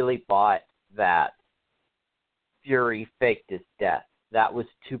never really bought that Fury faked his death. That was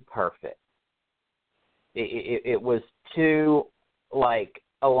too perfect. It was too,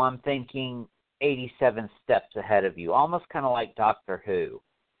 I'm thinking 87 steps ahead of you, almost kind of like Doctor Who.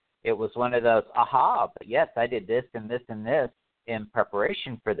 It was one of those, but yes, I did this and this and this in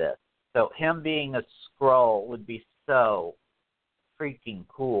preparation for this. So him being a Skrull would be so freaking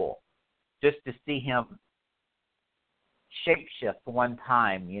cool. Just to see him shapeshift one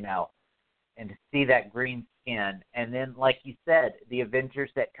time, and to see that green skin. And then, like you said, the Avengers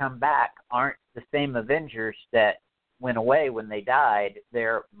that come back aren't the same Avengers that went away when they died.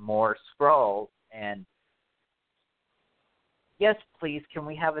 They're more Skrulls. And yes, please, can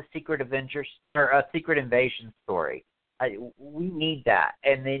we have a Secret Avengers or a Secret Invasion story? We need that.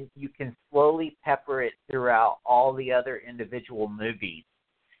 And then you can slowly pepper it throughout all the other individual movies,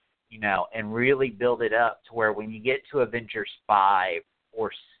 you know, and really build it up to where when you get to Avengers 5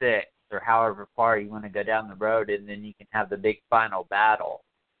 or 6 or however far you want to go down the road, and then you can have the big final battle.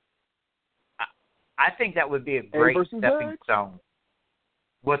 I think that would be a great stepping stone.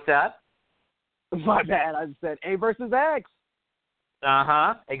 What's that? My bad. I said A versus X.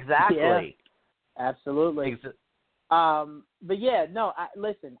 Uh-huh. Exactly. Yeah, absolutely. But yeah, no,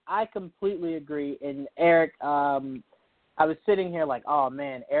 listen, I completely agree. And Eric, I was sitting here like, oh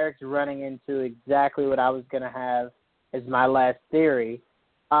man, Eric's running into exactly what I was going to have as my last theory.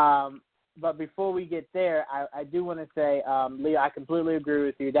 But before we get there, I do want to say, Leo, I completely agree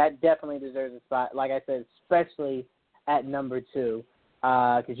with you. That definitely deserves a spot, like I said, especially at number 2,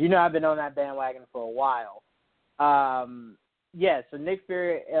 because you know I've been on that bandwagon for a while. Yeah, so Nick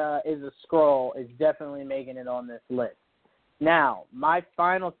Fury is a Skrull, is definitely making it on this list. Now, my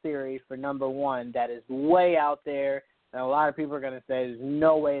final theory for number 1 that is way out there, and a lot of people are going to say there's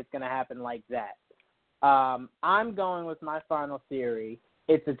no way it's going to happen like that. I'm going with my final theory.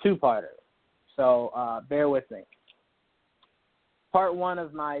 It's a 2-parter, so bear with me. Part 1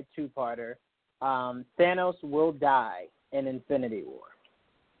 of my 2-parter, Thanos will die in Infinity War.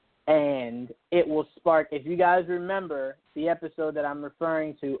 And it will spark, if you guys remember the episode that I'm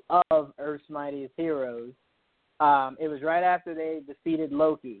referring to of Earth's Mightiest Heroes, it was right after they defeated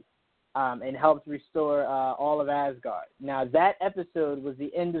Loki and helped restore all of Asgard. Now, that episode was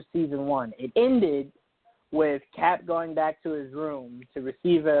the end of season 1. It ended with Cap going back to his room to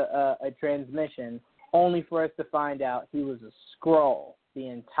receive a transmission, only for us to find out he was a Skrull the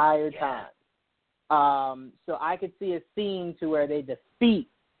entire time. So I could see a scene to where they defeat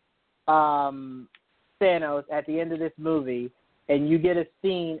Thanos at the end of this movie, and you get a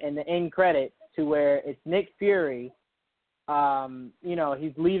scene in the end credits to where it's Nick Fury. You know,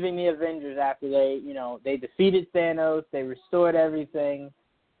 he's leaving the Avengers after they defeated Thanos, they restored everything,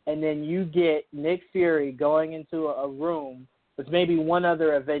 and then you get Nick Fury going into a room with maybe one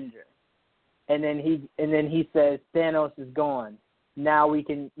other Avenger, and then he says Thanos is gone. Now we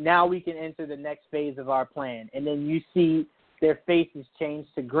can enter the next phase of our plan, and then you see their faces change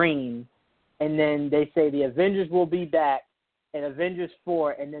to green, and then they say the Avengers will be back in Avengers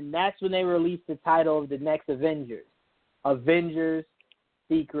 4, and then that's when they release the title of the next Avengers, Avengers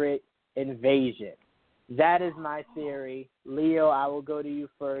Secret Invasion. That is my theory. Leo, I will go to you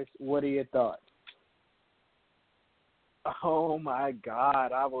first. What are your thoughts? Oh, my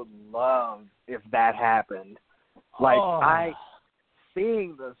God. I would love if that happened. Like,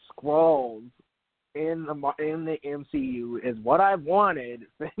 seeing the Skrulls in the MCU is what I've wanted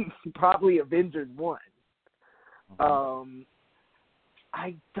since probably Avengers 1.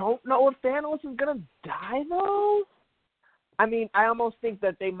 I don't know if Thanos is going to die, though. I mean, I almost think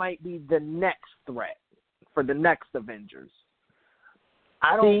that they might be the next threat for the next Avengers.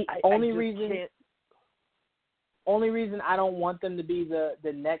 Only reason I don't want them to be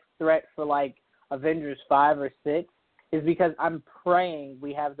the next threat for, like, Avengers 5 or 6 is because I'm praying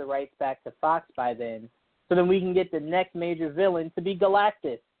we have the rights back to Fox by then, so then we can get the next major villain to be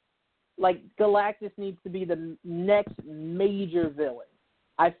Galactus. Like, Galactus needs to be the next major villain.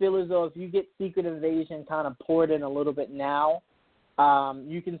 I feel as though if you get Secret Invasion kind of poured in a little bit now,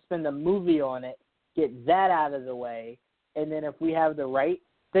 you can spend a movie on it, get that out of the way, and then if we have the right,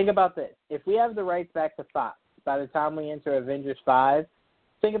 think about this. If we have the rights back to Fox by the time we enter Avengers 5,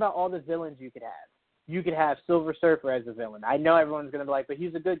 think about all the villains you could have. You could have Silver Surfer as a villain. I know everyone's going to be like, but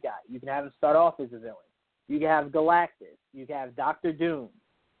he's a good guy. You can have him start off as a villain. You could have Galactus. You could have Doctor Doom.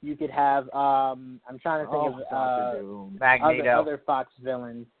 You could have, I'm trying to think of other Fox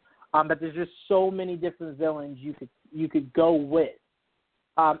villains. But there's just so many different villains you could go with.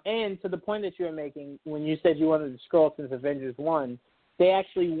 And to the point that you were making, when you said you wanted the Skrull since Avengers 1, they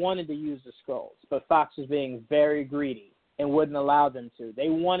actually wanted to use the Skrulls, but Fox was being very greedy and wouldn't allow them to. They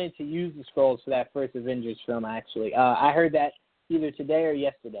wanted to use the Skrulls for that first Avengers film, actually. I heard that either today or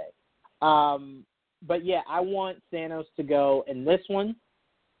yesterday. But, yeah, I want Thanos to go in this one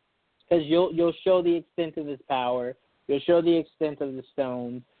because you'll show the extent of his power. You'll show the extent of the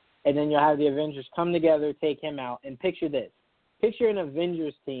stones, and then you'll have the Avengers come together, take him out, and picture this. Picture an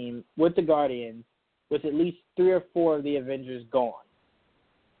Avengers team with the Guardians with at least 3 or 4 of the Avengers gone.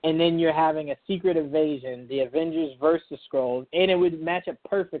 And then you're having a secret invasion, the Avengers versus the Skrulls, and it would match up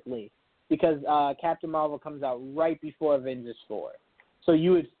perfectly because Captain Marvel comes out right before Avengers 4. So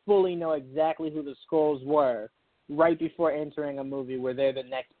you would fully know exactly who the Skrulls were right before entering a movie where they're the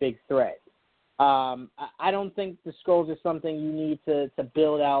next big threat. I don't think the Skrulls are something you need to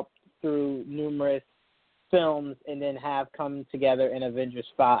build out through numerous films and then have come together in Avengers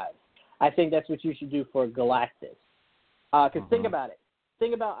 5. I think that's what you should do for Galactus. Because think about it.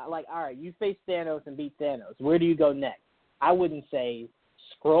 Think about, like, all right, you face Thanos and beat Thanos. Where do you go next? I wouldn't say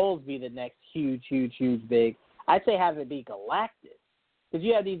Skrulls be the next huge big. I'd say have it be Galactus. Because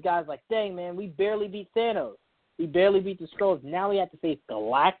you have these guys like, dang, man, we barely beat Thanos. We barely beat the Skrulls. Now we have to face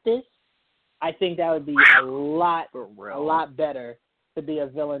Galactus. I think that would be a lot better to be a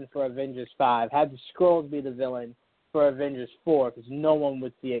villain for Avengers 5. Have the Skrulls be the villain for Avengers 4 because no one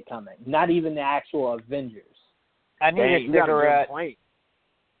would see it coming. Not even the actual Avengers. I need a cigarette.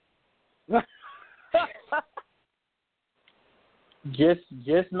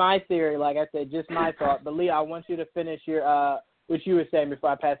 Just my theory, like I said, just my thought. But Lee, I want you to finish your what you were saying before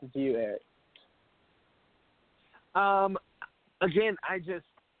I pass it to you, Eric. Again, I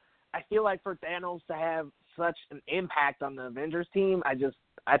feel like for Thanos to have such an impact on the Avengers team, I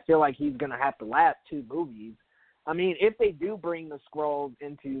feel like he's gonna have to last 2 movies. I mean, if they do bring the Skrulls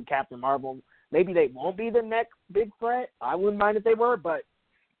into Captain Marvel, maybe they won't be the next big threat. I wouldn't mind if they were, but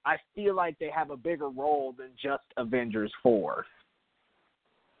I feel like they have a bigger role than just Avengers 4.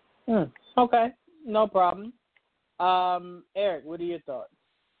 Okay, no problem. Eric, what are your thoughts?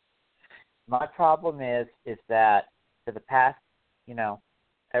 My problem is that for the past,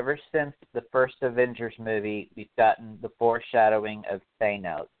 ever since the first Avengers movie, we've gotten the foreshadowing of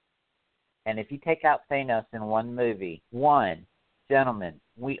Thanos. And if you take out Thanos in one movie, gentlemen,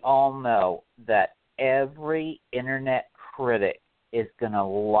 we all know that every internet critic is going to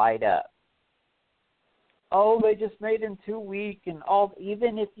light up. Oh, they just made him too weak, and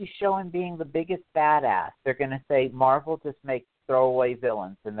even if you show him being the biggest badass, they're going to say Marvel just makes throwaway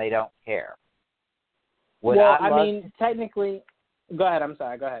villains, and they don't care. Technically, go ahead. I'm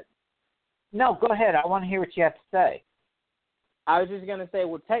sorry. Go ahead. No, go ahead. I want to hear what you have to say. I was just going to say,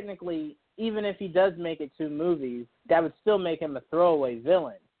 well, technically, even if he does make it 2 movies, that would still make him a throwaway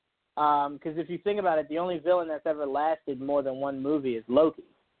villain. Because if you think about it, the only villain that's ever lasted more than 1 movie is Loki.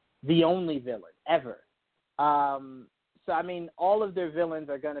 The only villain ever. So, I mean, all of their villains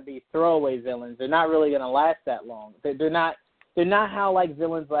are going to be throwaway villains. They're not really going to last that long. They're not how, like,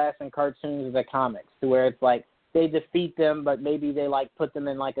 villains last in cartoons or the comics, to where it's like they defeat them, but maybe they, like, put them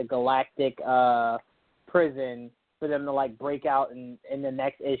in, like, a galactic prison for them to, like, break out in the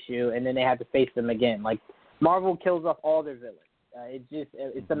next issue, and then they have to face them again. Like, Marvel kills off all their villains.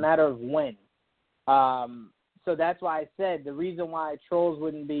 It's a matter of when. So that's why I said the reason why trolls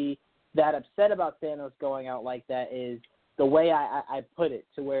wouldn't be that upset about Thanos going out like that is the way I put it,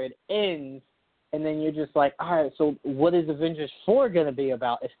 to where it ends, and then you're just like, all right, so what is Avengers 4 going to be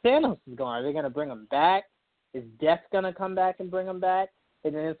about? If Thanos is gone, are they going to bring him back? Is Death going to come back and bring him back?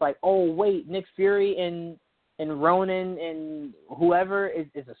 And then it's like, oh, wait, Nick Fury and Ronan and whoever is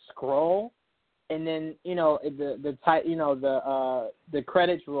a Skrull. And then, the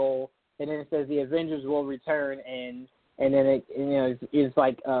credits roll, and then it says the Avengers will return, and then it's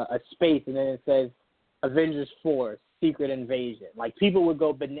like a space, and then it says Avengers 4 Secret Invasion. Like, people would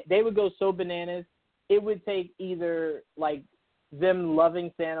they would go so bananas. It would take either like them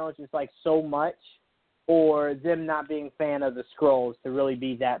loving Thanos just like so much, or them not being a fan of the Skrulls to really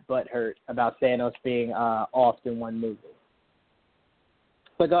be that butthurt about Thanos being off in 1 movie.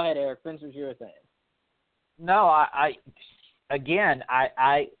 But go ahead, Eric. Finish what you were saying. No, I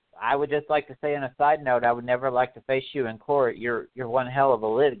would just like to say on a side note, I would never like to face you in court. You're one hell of a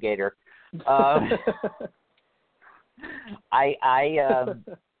litigator.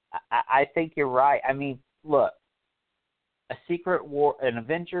 I think you're right. I mean, look, an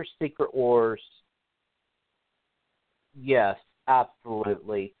Avengers Secret Wars. Yes,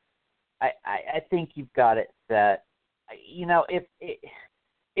 absolutely. I think you've got it set. If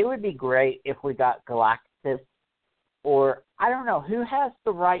it would be great if we got Galactus, or I don't know who has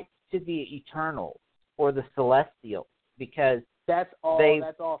the rights to the Eternals or the Celestials, because that's all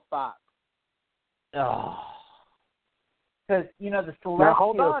Fox. Oh, because the Celestials. Now,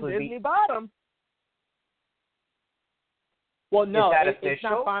 hold on, would Disney bought them. Well, no, it's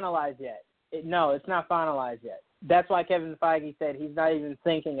not finalized yet. It's not finalized yet. That's why Kevin Feige said he's not even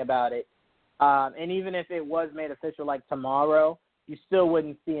thinking about it. And even if it was made official like tomorrow, you still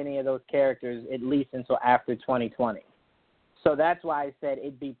wouldn't see any of those characters at least until after 2020. So that's why I said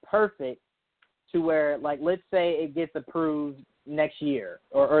it'd be perfect to where, like, let's say it gets approved next year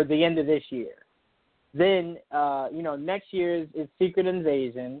or the end of this year. Then, next year is Secret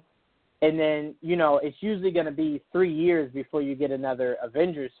Invasion. And then, it's usually going to be 3 years before you get another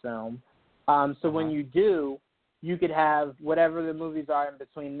Avengers film. So when you do, you could have whatever the movies are in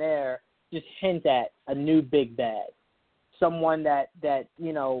between there, just hint at a new big bad, someone that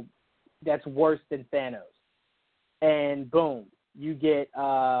that's worse than Thanos. And boom, you get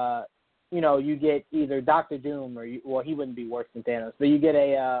you get either Doctor Doom or he wouldn't be worse than Thanos, but you get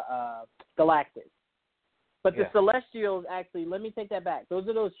a Galactus. But the Celestials, actually, let me take that back. Those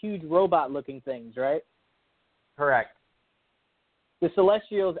are those huge robot-looking things, right? Correct. The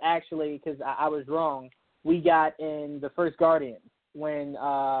Celestials, actually, because I was wrong, we got in the first Guardians when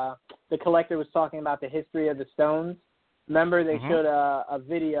the Collector was talking about the history of the stones. Remember, they showed a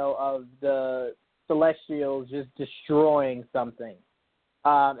video of the Celestials just destroying something.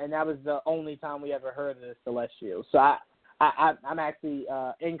 And that was the only time we ever heard of the Celestials. So I'm actually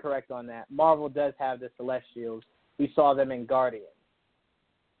incorrect on that. Marvel does have the Celestials. We saw them in Guardians.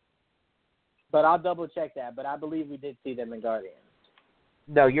 But I'll double-check that. But I believe we did see them in Guardians.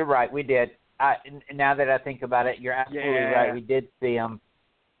 No, you're right. We did. Now that I think about it, you're absolutely right. We did see them.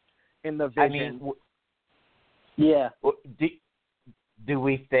 In the Vision. Do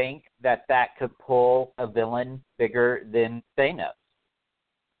we think that could pull a villain bigger than Thanos?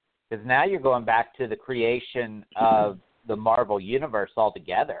 Because now you're going back to the creation of the Marvel Universe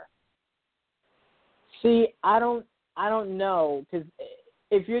altogether. See, I don't know, because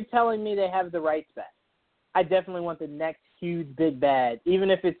if you're telling me they have the rights back, I definitely want the next huge big bad, even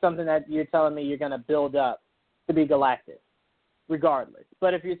if it's something that you're telling me you're going to build up to be Galactus, regardless.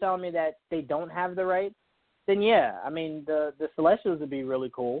 But if you're telling me that they don't have the rights, then yeah, I mean, the Celestials would be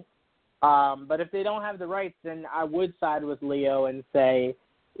really cool. But if they don't have the rights, then I would side with Leo and say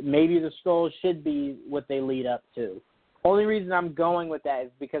maybe the Skrulls should be what they lead up to. Only reason I'm going with that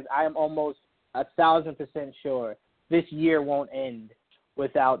is because I am almost 1,000% sure this year won't end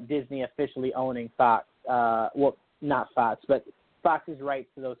without Disney officially owning Fox. Well, not Fox, but Fox's rights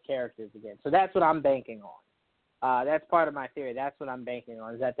to those characters again. So that's what I'm banking on. That's part of my theory. That's what I'm banking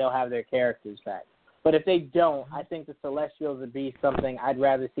on, is that they'll have their characters back. But if they don't, I think the Celestials would be something I'd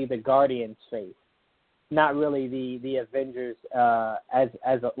rather see the Guardians face, not really the Avengers as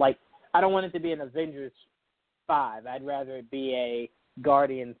a, like, I don't want it to be an Avengers 5. I'd rather it be a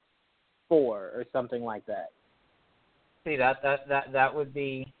Guardians 4 or something like that. See, that would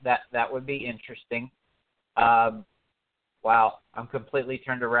be interesting. Wow, I'm completely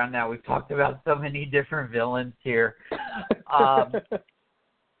turned around now. We've talked about so many different villains here.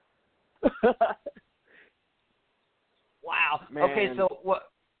 Wow. Man. Okay, so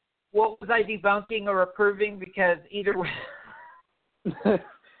what was I debunking or approving? Because either way,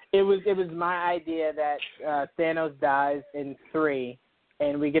 it was my idea that Thanos dies in 3,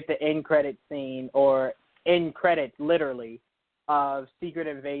 and we get the end credit scene, or end credits literally, of Secret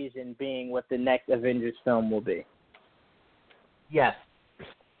Invasion being what the next Avengers film will be. Yes.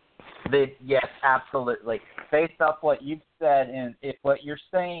 Yes, absolutely. Based off what you've said and if what you're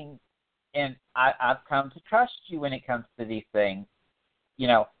saying, and I've come to trust you when it comes to these things,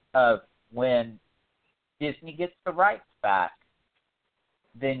 when Disney gets the rights back,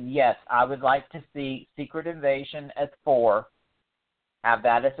 then yes, I would like to see Secret Invasion at 4, have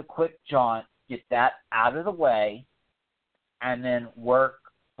that as a quick jaunt, get that out of the way, and then work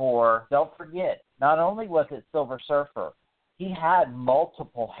for, don't forget, not only was it Silver Surfer, he had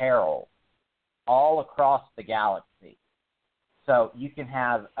multiple heralds all across the galaxy. So you can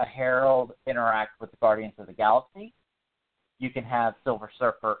have a herald interact with the Guardians of the Galaxy. You can have Silver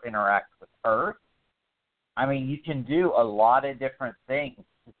Surfer interact with Earth. I mean, you can do a lot of different things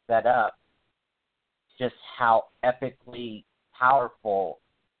to set up just how epically powerful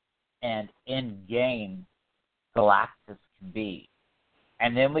and in-game Galactus can be.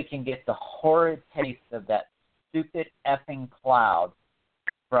 And then we can get the horrid taste of that stupid effing cloud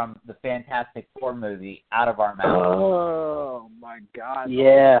from the Fantastic Four movie out of our mouths. Oh, my God.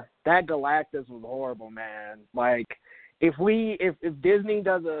 Yeah. That Galactus was horrible, man. Like, if Disney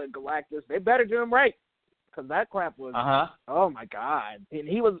does a Galactus, they better do him right. Because that crap was, oh, my God. And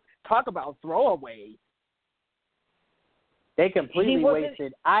he was, talk about throwaway. They completely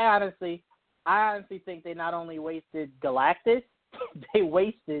wasted. I honestly think they not only wasted Galactus, they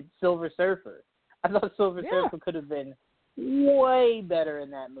wasted Silver Surfer. I thought Silver Surfer could have been way better in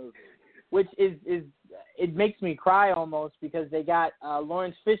that movie, which is it makes me cry almost, because they got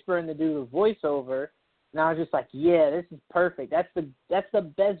Lawrence Fishburne to do the voiceover, and I was just like, yeah, this is perfect. That's the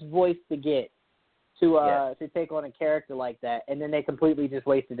best voice to get to take on a character like that, and then they completely just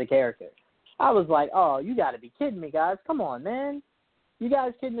wasted the character. I was like, oh, you got to be kidding me, guys! Come on, man, you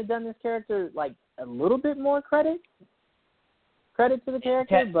guys couldn't have done this character like a little bit more credit to the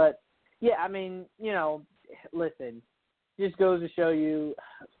character, but Yeah, I mean, listen, just goes to show you,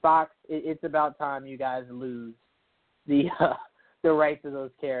 Fox, it's about time you guys lose the rights of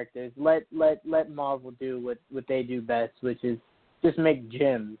those characters. Let Marvel do what they do best, which is just make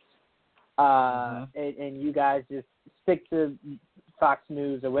gems. And you guys just stick to Fox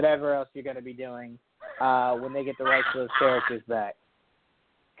News or whatever else you're going to be doing when they get the rights to those characters back.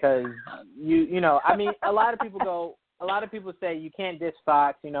 Because I mean, a lot of people say you can't diss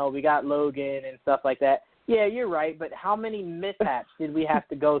Fox. We got Logan and stuff like that. Yeah, you're right. But how many mishaps did we have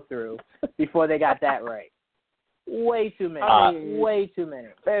to go through before they got that right? Way too many. Way too many.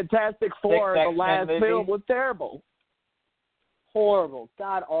 Fantastic Four, the last film was terrible. Horrible.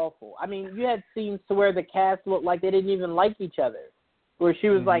 God awful. I mean, you had scenes to where the cast looked like they didn't even like each other. Where she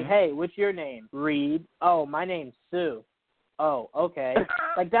was like, hey, what's your name? Reed. Oh, my name's Sue. Oh, okay.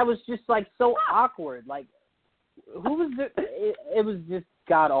 Like, that was just, like, so awkward. Like, who was it? It was just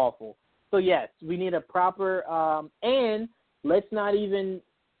god awful. So, yes, we need a proper, and let's not even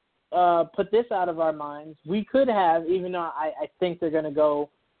put this out of our minds. We could have, even though I think they're going to go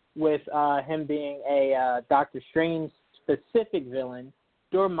with him being a Doctor Strange specific villain,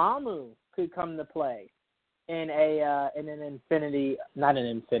 Dormammu could come to play in in an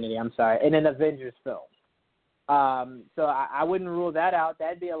Avengers film. So I wouldn't rule that out.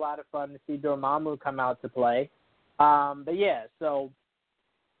 That'd be a lot of fun to see Dormammu come out to play. But yeah, so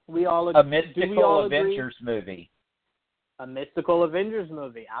we all agree. A mystical Avengers movie. A mystical Avengers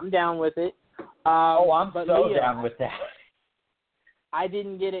movie. I'm down with it. I'm so Leah, down with that. I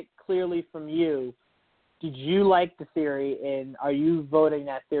didn't get it clearly from you. Did you like the theory, and are you voting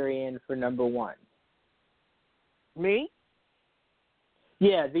that theory in for number one? Me?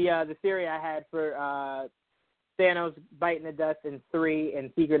 Yeah, the theory I had for Thanos biting the dust in 3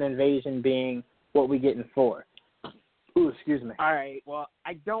 and Secret Invasion being what we get in 4. Ooh, excuse me. All right, well,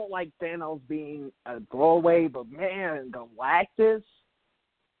 I don't like Thanos being a throwaway, but man, Galactus,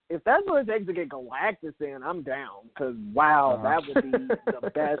 if that's what it takes to get Galactus in, I'm down, because, wow, that would be the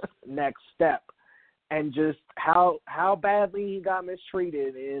best next step. And just how badly he got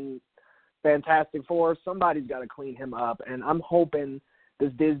mistreated in Fantastic Four, somebody's got to clean him up. And I'm hoping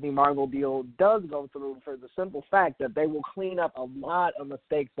this Disney-Marvel deal does go through for the simple fact that they will clean up a lot of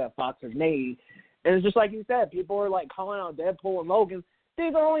mistakes that Fox has made. And it's just like you said, people are like calling out Deadpool and Logan.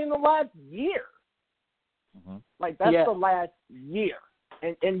 These are only in the last year. Mm-hmm. Like, that's the last year.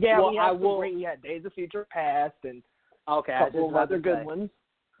 And yeah, we had Days of Future Past and a couple of other good ones.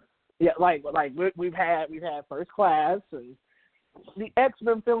 Yeah, like we've had First Class, and the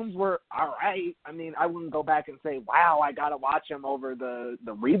X-Men films were all right. I mean, I wouldn't go back and say, wow, I gotta watch them over the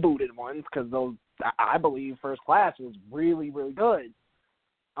rebooted ones, because those, I believe First Class was really, really good.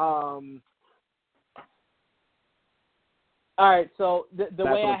 All right, so the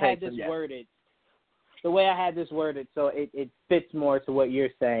way I had this worded, so it fits more to what you're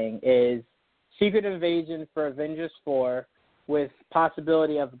saying, is Secret Invasion for Avengers 4 with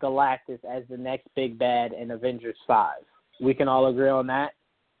possibility of Galactus as the next big bad in Avengers 5. We can all agree on that?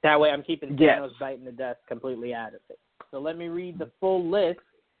 That way I'm keeping Thanos biting the dust completely out of it. So let me read the full list,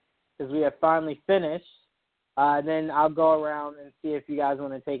 because we have finally finished. Then I'll go around and see if you guys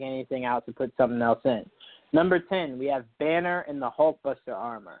want to take anything out to put something else in. Number 10, we have Banner in the Hulkbuster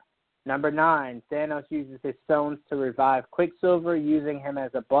armor. Number 9, Thanos uses his stones to revive Quicksilver, using him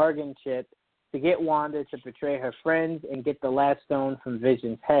as a bargain chip to get Wanda to betray her friends and get the last stone from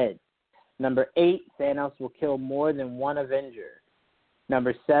Vision's head. Number 8, Thanos will kill more than one Avenger.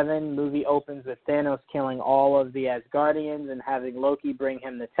 Number 7, movie opens with Thanos killing all of the Asgardians and having Loki bring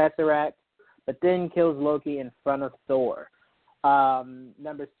him the Tesseract, but then kills Loki in front of Thor.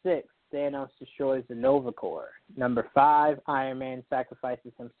 Number 6, Thanos destroys the Nova Corps. Number 5, Iron Man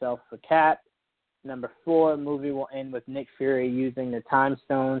sacrifices himself for Cap. Number 4, movie will end with Nick Fury using the Time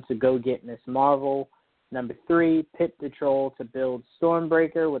Stone to go get Miss Marvel. Number 3, Pip the Troll to build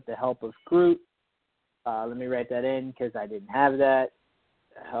Stormbreaker with the help of Groot. Let me write that in because I didn't have that.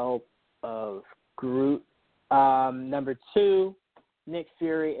 The help of Groot. Number 2, Nick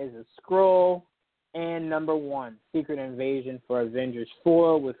Fury is a Skrull. And number 1, Secret Invasion for Avengers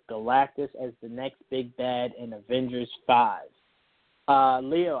 4 with Galactus as the next big bad in Avengers 5.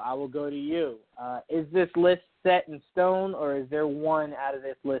 Leo, I will go to you. Is this list set in stone, or is there one out of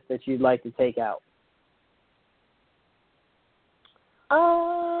this list that you'd like to take out?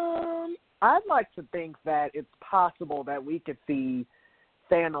 I'd like to think that it's possible that we could see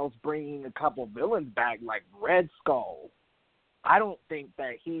Thanos bringing a couple villains back, like Red Skull. I don't think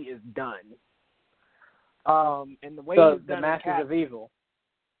that he is done. And the way the Masters of Evil.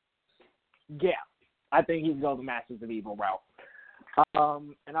 Yeah, I think he's going the Masters of Evil route.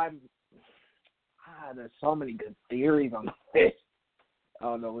 And There's so many good theories on this. I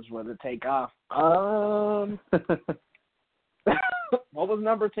don't know which one to take off. What was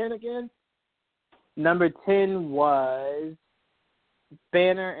number 10 again? Number 10 was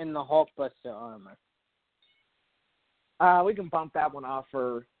Banner in the Hulkbuster armor. We can bump that one off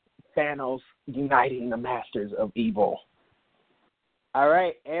for Thanos uniting the Masters of Evil. All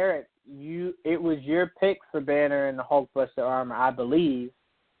right, Eric, it was your pick for Banner in the Hulkbuster armor, I believe.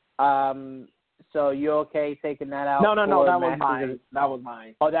 So you okay taking that out? No, that was Masters mine. That was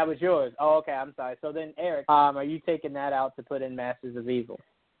mine. Oh, that was yours. Oh, okay, I'm sorry. So then, Eric, are you taking that out to put in Masters of Evil?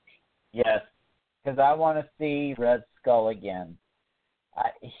 Yes, because I want to see Red Skull again.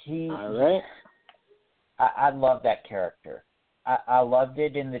 All right. I love that character. I loved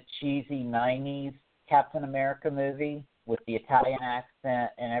it in the cheesy 90s Captain America movie with the Italian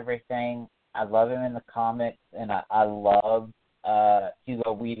accent and everything. I love him in the comics, and I love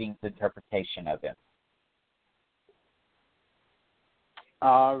Hugo Weaving's interpretation of him.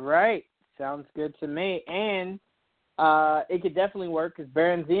 All right. Sounds good to me. And it could definitely work because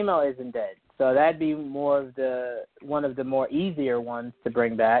Baron Zemo isn't dead. So that'd be one of the more easier ones to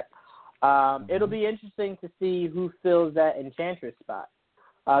bring back. It'll be interesting to see who fills that Enchantress spot.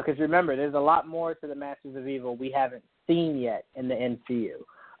 Because remember, there's a lot more to the Masters of Evil we haven't seen yet in the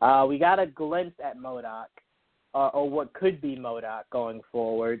MCU. We got a glimpse at MODOK, or what could be MODOK going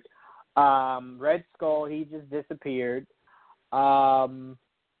forward. Red Skull, he just disappeared. Baron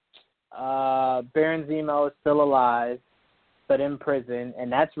Zemo is still alive, but in prison,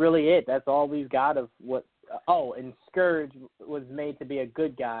 and that's really it. That's all we've got of what. And Scourge was made to be a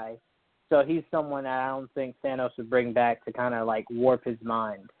good guy, so he's someone that I don't think Thanos would bring back to kind of like warp his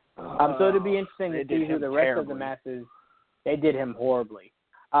mind. So it'd be interesting to see who the rest of the Masters. They did him horribly.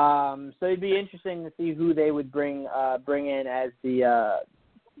 So it'd be interesting to see who they would bring in as the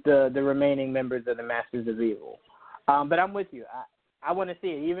remaining members of the Masters of Evil. But I'm with you. I want to see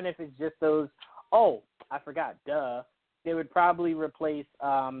it, even if it's just those. Oh, I forgot. Duh. They would probably replace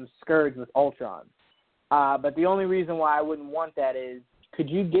Scourge with Ultron. But the only reason why I wouldn't want that is, could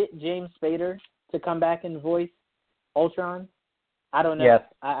you get James Spader to come back and voice Ultron? I don't know. Yes.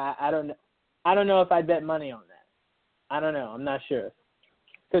 I don't know if I'd bet money on that. I don't know. I'm not sure.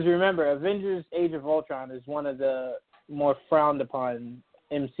 Because remember, Avengers: Age of Ultron is one of the more frowned upon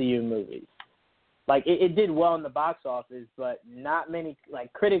MCU movies. Like, it did well in the box office, but not many,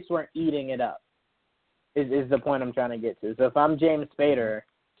 like, critics weren't eating it up, is the point I'm trying to get to. So if I'm James Spader,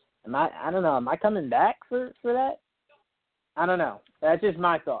 I don't know, am I coming back for that? I don't know. That's just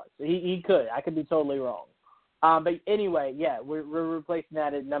my thoughts. He could. I could be totally wrong. But anyway, yeah, we're replacing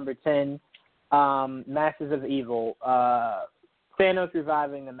that at number 10, Masters of Evil. Thanos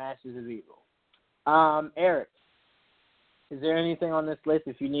reviving the Masters of Evil. Eric, is there anything on this list?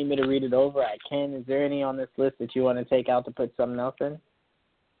 If you need me to read it over, I can. Is there any on this list that you want to take out to put something else in?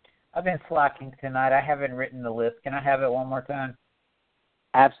 I've been slacking tonight. I haven't written the list. Can I have it one more time?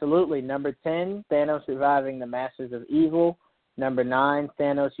 Absolutely. Number 10, Thanos reviving the Masters of Evil. Number 9,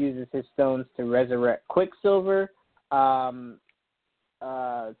 Thanos uses his stones to resurrect Quicksilver.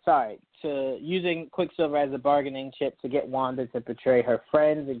 Using Quicksilver as a bargaining chip to get Wanda to betray her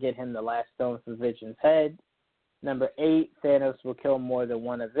friends and get him the last stone for Vision's head. Number 8, Thanos will kill more than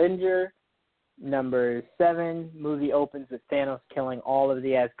one Avenger. Number 7, movie opens with Thanos killing all of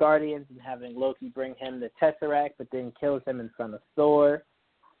the Asgardians and having Loki bring him the Tesseract, but then kills him in front of Thor.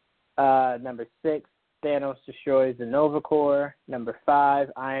 Number 6, Thanos destroys the Nova Corps. Number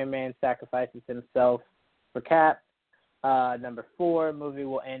 5, Iron Man sacrifices himself for Cap. Number 4, movie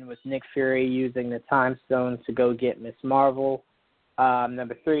will end with Nick Fury using the Time Stone to go get Ms. Marvel.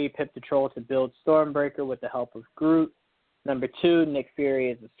 Number 3, Pip the Troll to build Stormbreaker with the help of Groot. Number 2, Nick Fury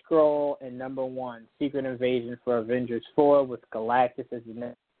is a Skrull. And number 1, Secret Invasion for Avengers 4 with Galactus as the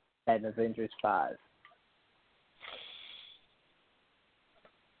next at Avengers 5.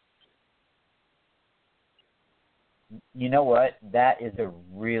 You know what? That is a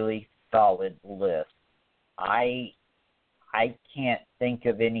really solid list. I can't think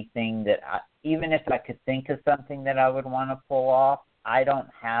of anything that even if I could think of something that I would want to pull off, I don't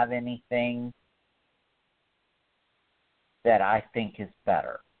have anything that I think is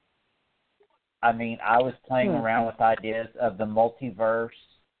better. I mean, I was playing around with ideas of the multiverse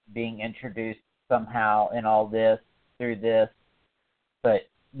being introduced somehow in all this, through this, but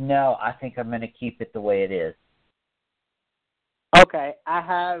no, I think I'm going to keep it the way it is. Okay, I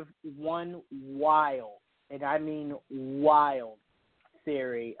have one wild, and I mean wild,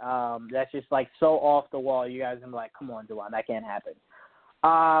 theory that's just like so off the wall. You guys are like, come on, Dewan, that can't happen.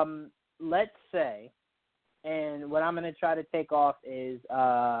 Let's say, and what I'm going to try to take off is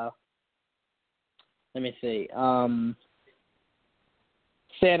let me see.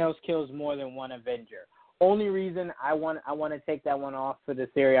 Thanos kills more than one Avenger. Only reason I want to take that one off for the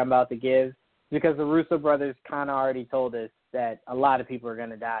theory I'm about to give is because the Russo brothers kind of already told us that a lot of people are going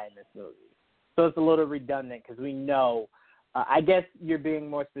to die in this movie. So it's a little redundant because we know. I guess you're being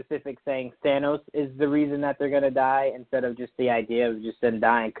more specific saying Thanos is the reason that they're going to die instead of just the idea of just them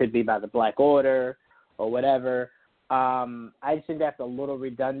dying. Could be by the Black Order or whatever. I just think that's a little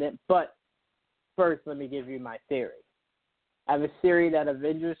redundant. But first, let me give you my theory. I have a theory that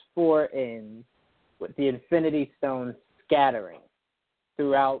Avengers 4 ends with the Infinity Stone scattering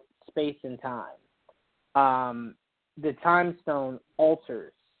throughout space and time. The Time Stone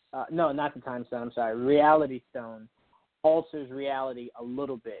alters. No, not the Time Stone. I'm sorry. Reality Stone alters reality a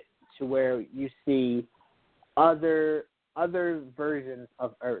little bit to where you see other versions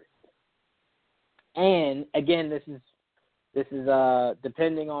of Earth. And again, this is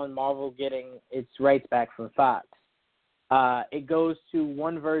depending on Marvel getting its rights back from Fox. It goes to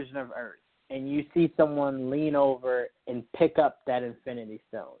one version of Earth, and you see someone lean over and pick up that Infinity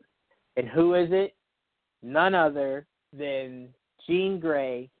Stone. And who is it? None other than Jean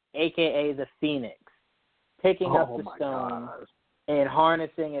Grey, a.k.a. the Phoenix, picking up the stone and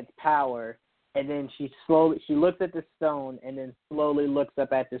harnessing its power, and then she looks at the stone and then slowly looks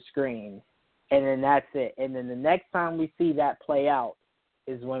up at the screen, and then that's it. And then the next time we see that play out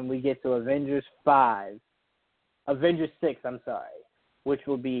is when we get to Avengers 6, which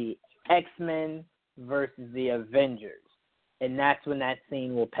will be X-Men versus the Avengers, and that's when that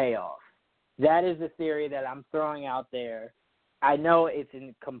scene will pay off. That is the theory that I'm throwing out there. I know it's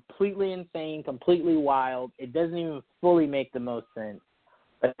completely insane, completely wild. It doesn't even fully make the most sense.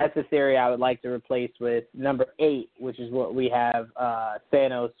 But that's the theory I would like to replace with number 8, which is what we have.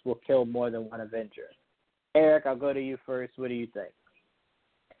 Thanos will kill more than one Avenger. Eric, I'll go to you first. What do you think?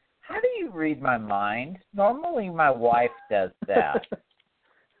 How do you read my mind? Normally my wife does that.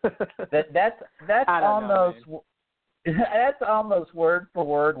 That's almost that's almost word for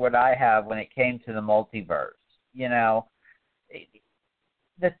word what I have when it came to the multiverse. You know,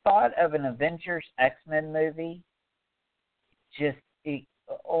 the thought of an Avengers X-Men movie,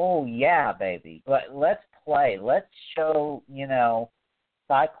 oh yeah, baby. Let's play. Let's show,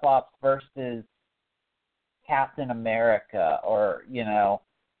 Cyclops versus Captain America, or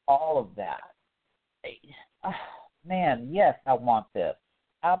all of that. Man, yes, I want this.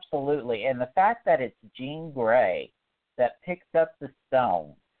 Absolutely. And the fact that it's Jean Grey that picks up the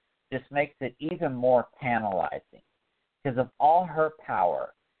stone just makes it even more tantalizing because of all her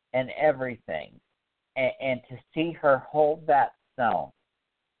power and everything. And to see her hold that stone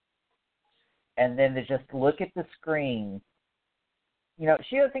and then to just look at the screen,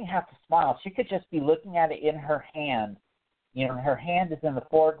 she doesn't have to smile. She could just be looking at it in her hand. Her hand is in the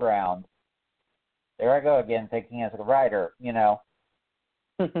foreground. There I go again, thinking as a writer,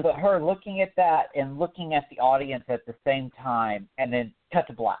 But her looking at that and looking at the audience at the same time and then cut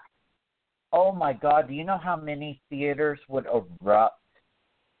to black. Oh, my God, do you know how many theaters would erupt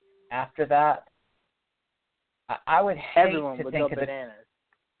after that? I would hate Everyone to would think go of bananas.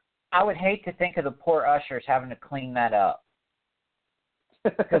 I would hate to think of the poor ushers having to clean that up.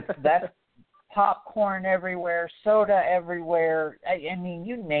 Because that's popcorn everywhere, soda everywhere. I mean,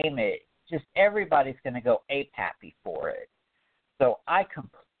 you name it. Just everybody's going to go ape-happy for it. So I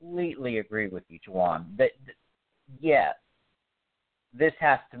completely agree with you, Juwan. Yes, this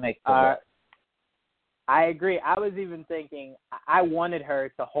has to make the list. I agree. I was even thinking I wanted her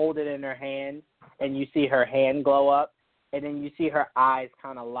to hold it in her hand, and you see her hand glow up, and then you see her eyes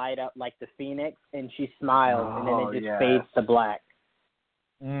kind of light up like the Phoenix, and she smiles, and then it just fades to black.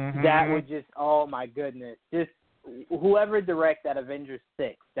 Mm-hmm. That would just, oh my goodness. Just whoever directs that Avengers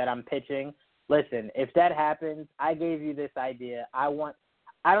 6 that I'm pitching, listen, if that happens, I gave you this idea. I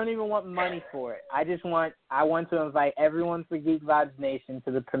don't even want money for it. I want to invite everyone for Geek Vibes Nation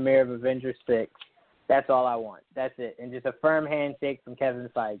to the premiere of Avengers 6. That's all I want. That's it. And just a firm handshake from Kevin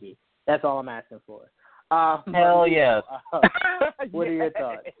Feige. That's all I'm asking for. Hell yes. What are your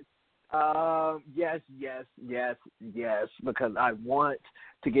thoughts? Yes, because I want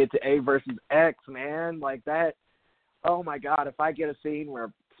to get to A versus X, man. Like that. Oh my God, if I get a scene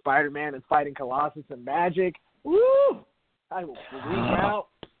where Spider-Man is fighting Colossus and magic, woo! I will freak out.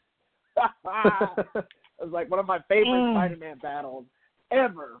 It was like one of my favorite Spider-Man battles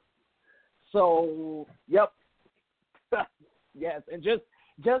ever. So, yep. Yes, and just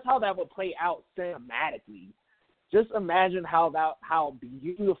how that would play out cinematically. Just imagine how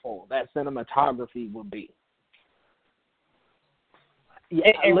beautiful that cinematography would be.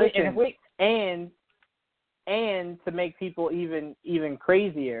 Yeah, and to make people even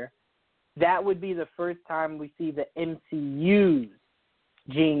crazier, that would be the first time we see the MCU's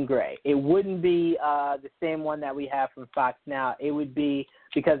Jean Grey. It wouldn't be the same one that we have from Fox now. It would be,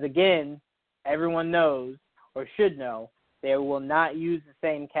 because again, everyone knows or should know, they will not use the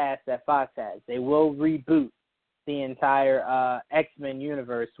same cast that Fox has. They will reboot the entire X-Men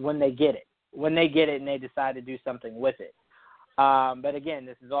universe when they get it. When they get it and they decide to do something with it. But again,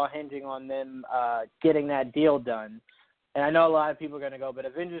 this is all hinging on them getting that deal done. And I know a lot of people are going to go, but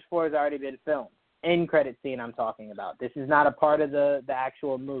Avengers 4 has already been filmed. End credit scene I'm talking about. This is not a part of the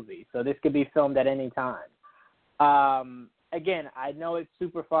actual movie. So this could be filmed at any time. Again, I know it's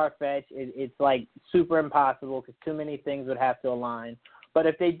super far-fetched. It's like super impossible because too many things would have to align. But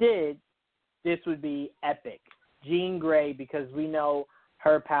if they did, this would be epic. Jean Grey, because we know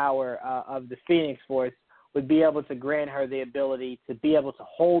her power of the Phoenix Force, would be able to grant her the ability to be able to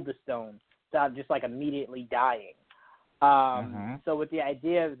hold the stone without just like immediately dying. So with the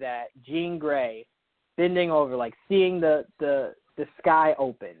idea of that, Jean Grey bending over, like seeing the sky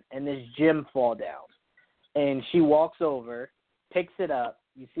open and this gem fall down, and she walks over, picks it up,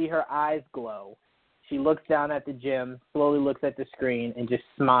 you see her eyes glow, she looks down at the gem, slowly looks at the screen, and just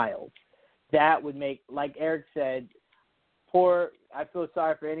smiles. That would make, like Eric said, I feel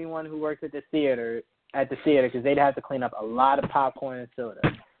sorry for anyone who works at the theater because they'd have to clean up a lot of popcorn and soda.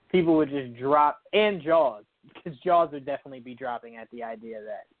 People would just drop, and Jaws, because Jaws would definitely be dropping at the idea of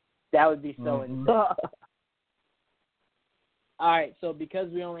that. That would be so insane. All right, so because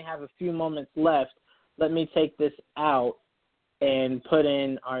we only have a few moments left, let me take this out and put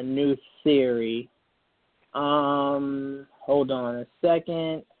in our new theory. Hold on a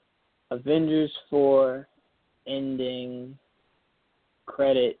second. Avengers 4 ending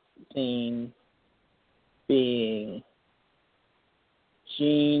credit scene being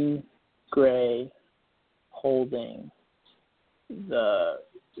Jean Grey holding the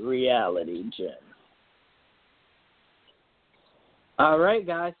reality gem. All right,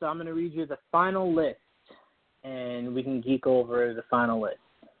 guys, so I'm going to read you the final list, and we can geek over the final list.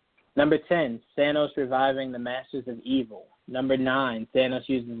 Number 10, Thanos reviving the Masters of Evil. Number 9, Thanos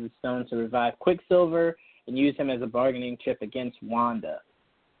uses the stone to revive Quicksilver and use him as a bargaining chip against Wanda.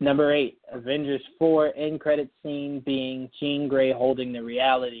 Number 8, Avengers 4 end credit scene being Jean Grey holding the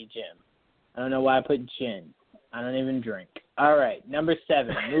reality gem. I don't know why I put gin. I don't even drink. All right, number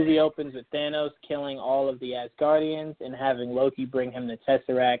 7, movie opens with Thanos killing all of the Asgardians and having Loki bring him the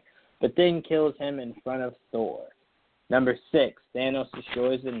Tesseract, but then kills him in front of Thor. Number 6, Thanos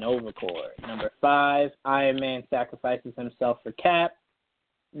destroys the Nova Corps. Number 5, Iron Man sacrifices himself for Cap.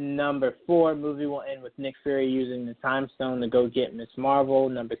 Number 4, movie will end with Nick Fury using the Time Stone to go get Ms. Marvel.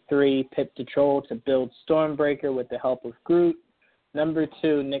 Number 3, Pip the Troll to build Stormbreaker with the help of Groot. Number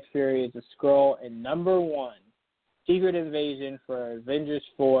 2, Nick Fury is a Skrull. And number 1, Secret Invasion for Avengers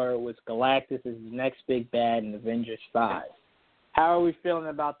 4 with Galactus as the next big bad in Avengers 5. How are we feeling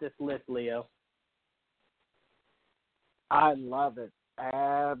about this list, Leo? I love it.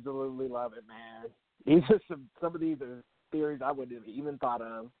 Absolutely love it, man. These are some of these are theories I wouldn't have even thought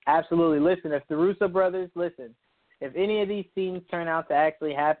of. Absolutely. Listen, if the Russo brothers, if any of these scenes turn out to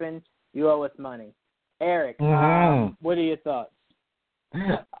actually happen, you owe us money. Eric, what are your thoughts?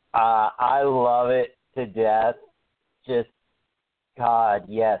 I love it to death. Just, God,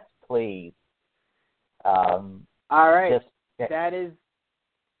 yes, please. All right. That is.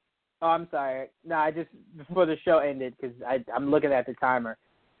 Oh, I'm sorry. No, before the show ended, because I'm looking at the timer.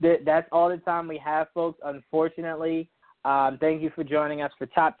 That's all the time we have, folks, unfortunately. Thank you for joining us for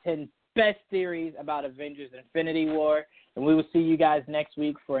Top 10 Best Theories about Avengers Infinity War. And we will see you guys next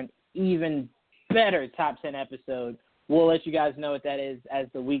week for an even better Top 10 episode. We'll let you guys know what that is as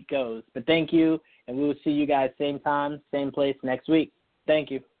the week goes. But thank you, and we will see you guys same time, same place next week. Thank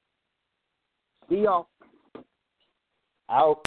you. See y'all. Out.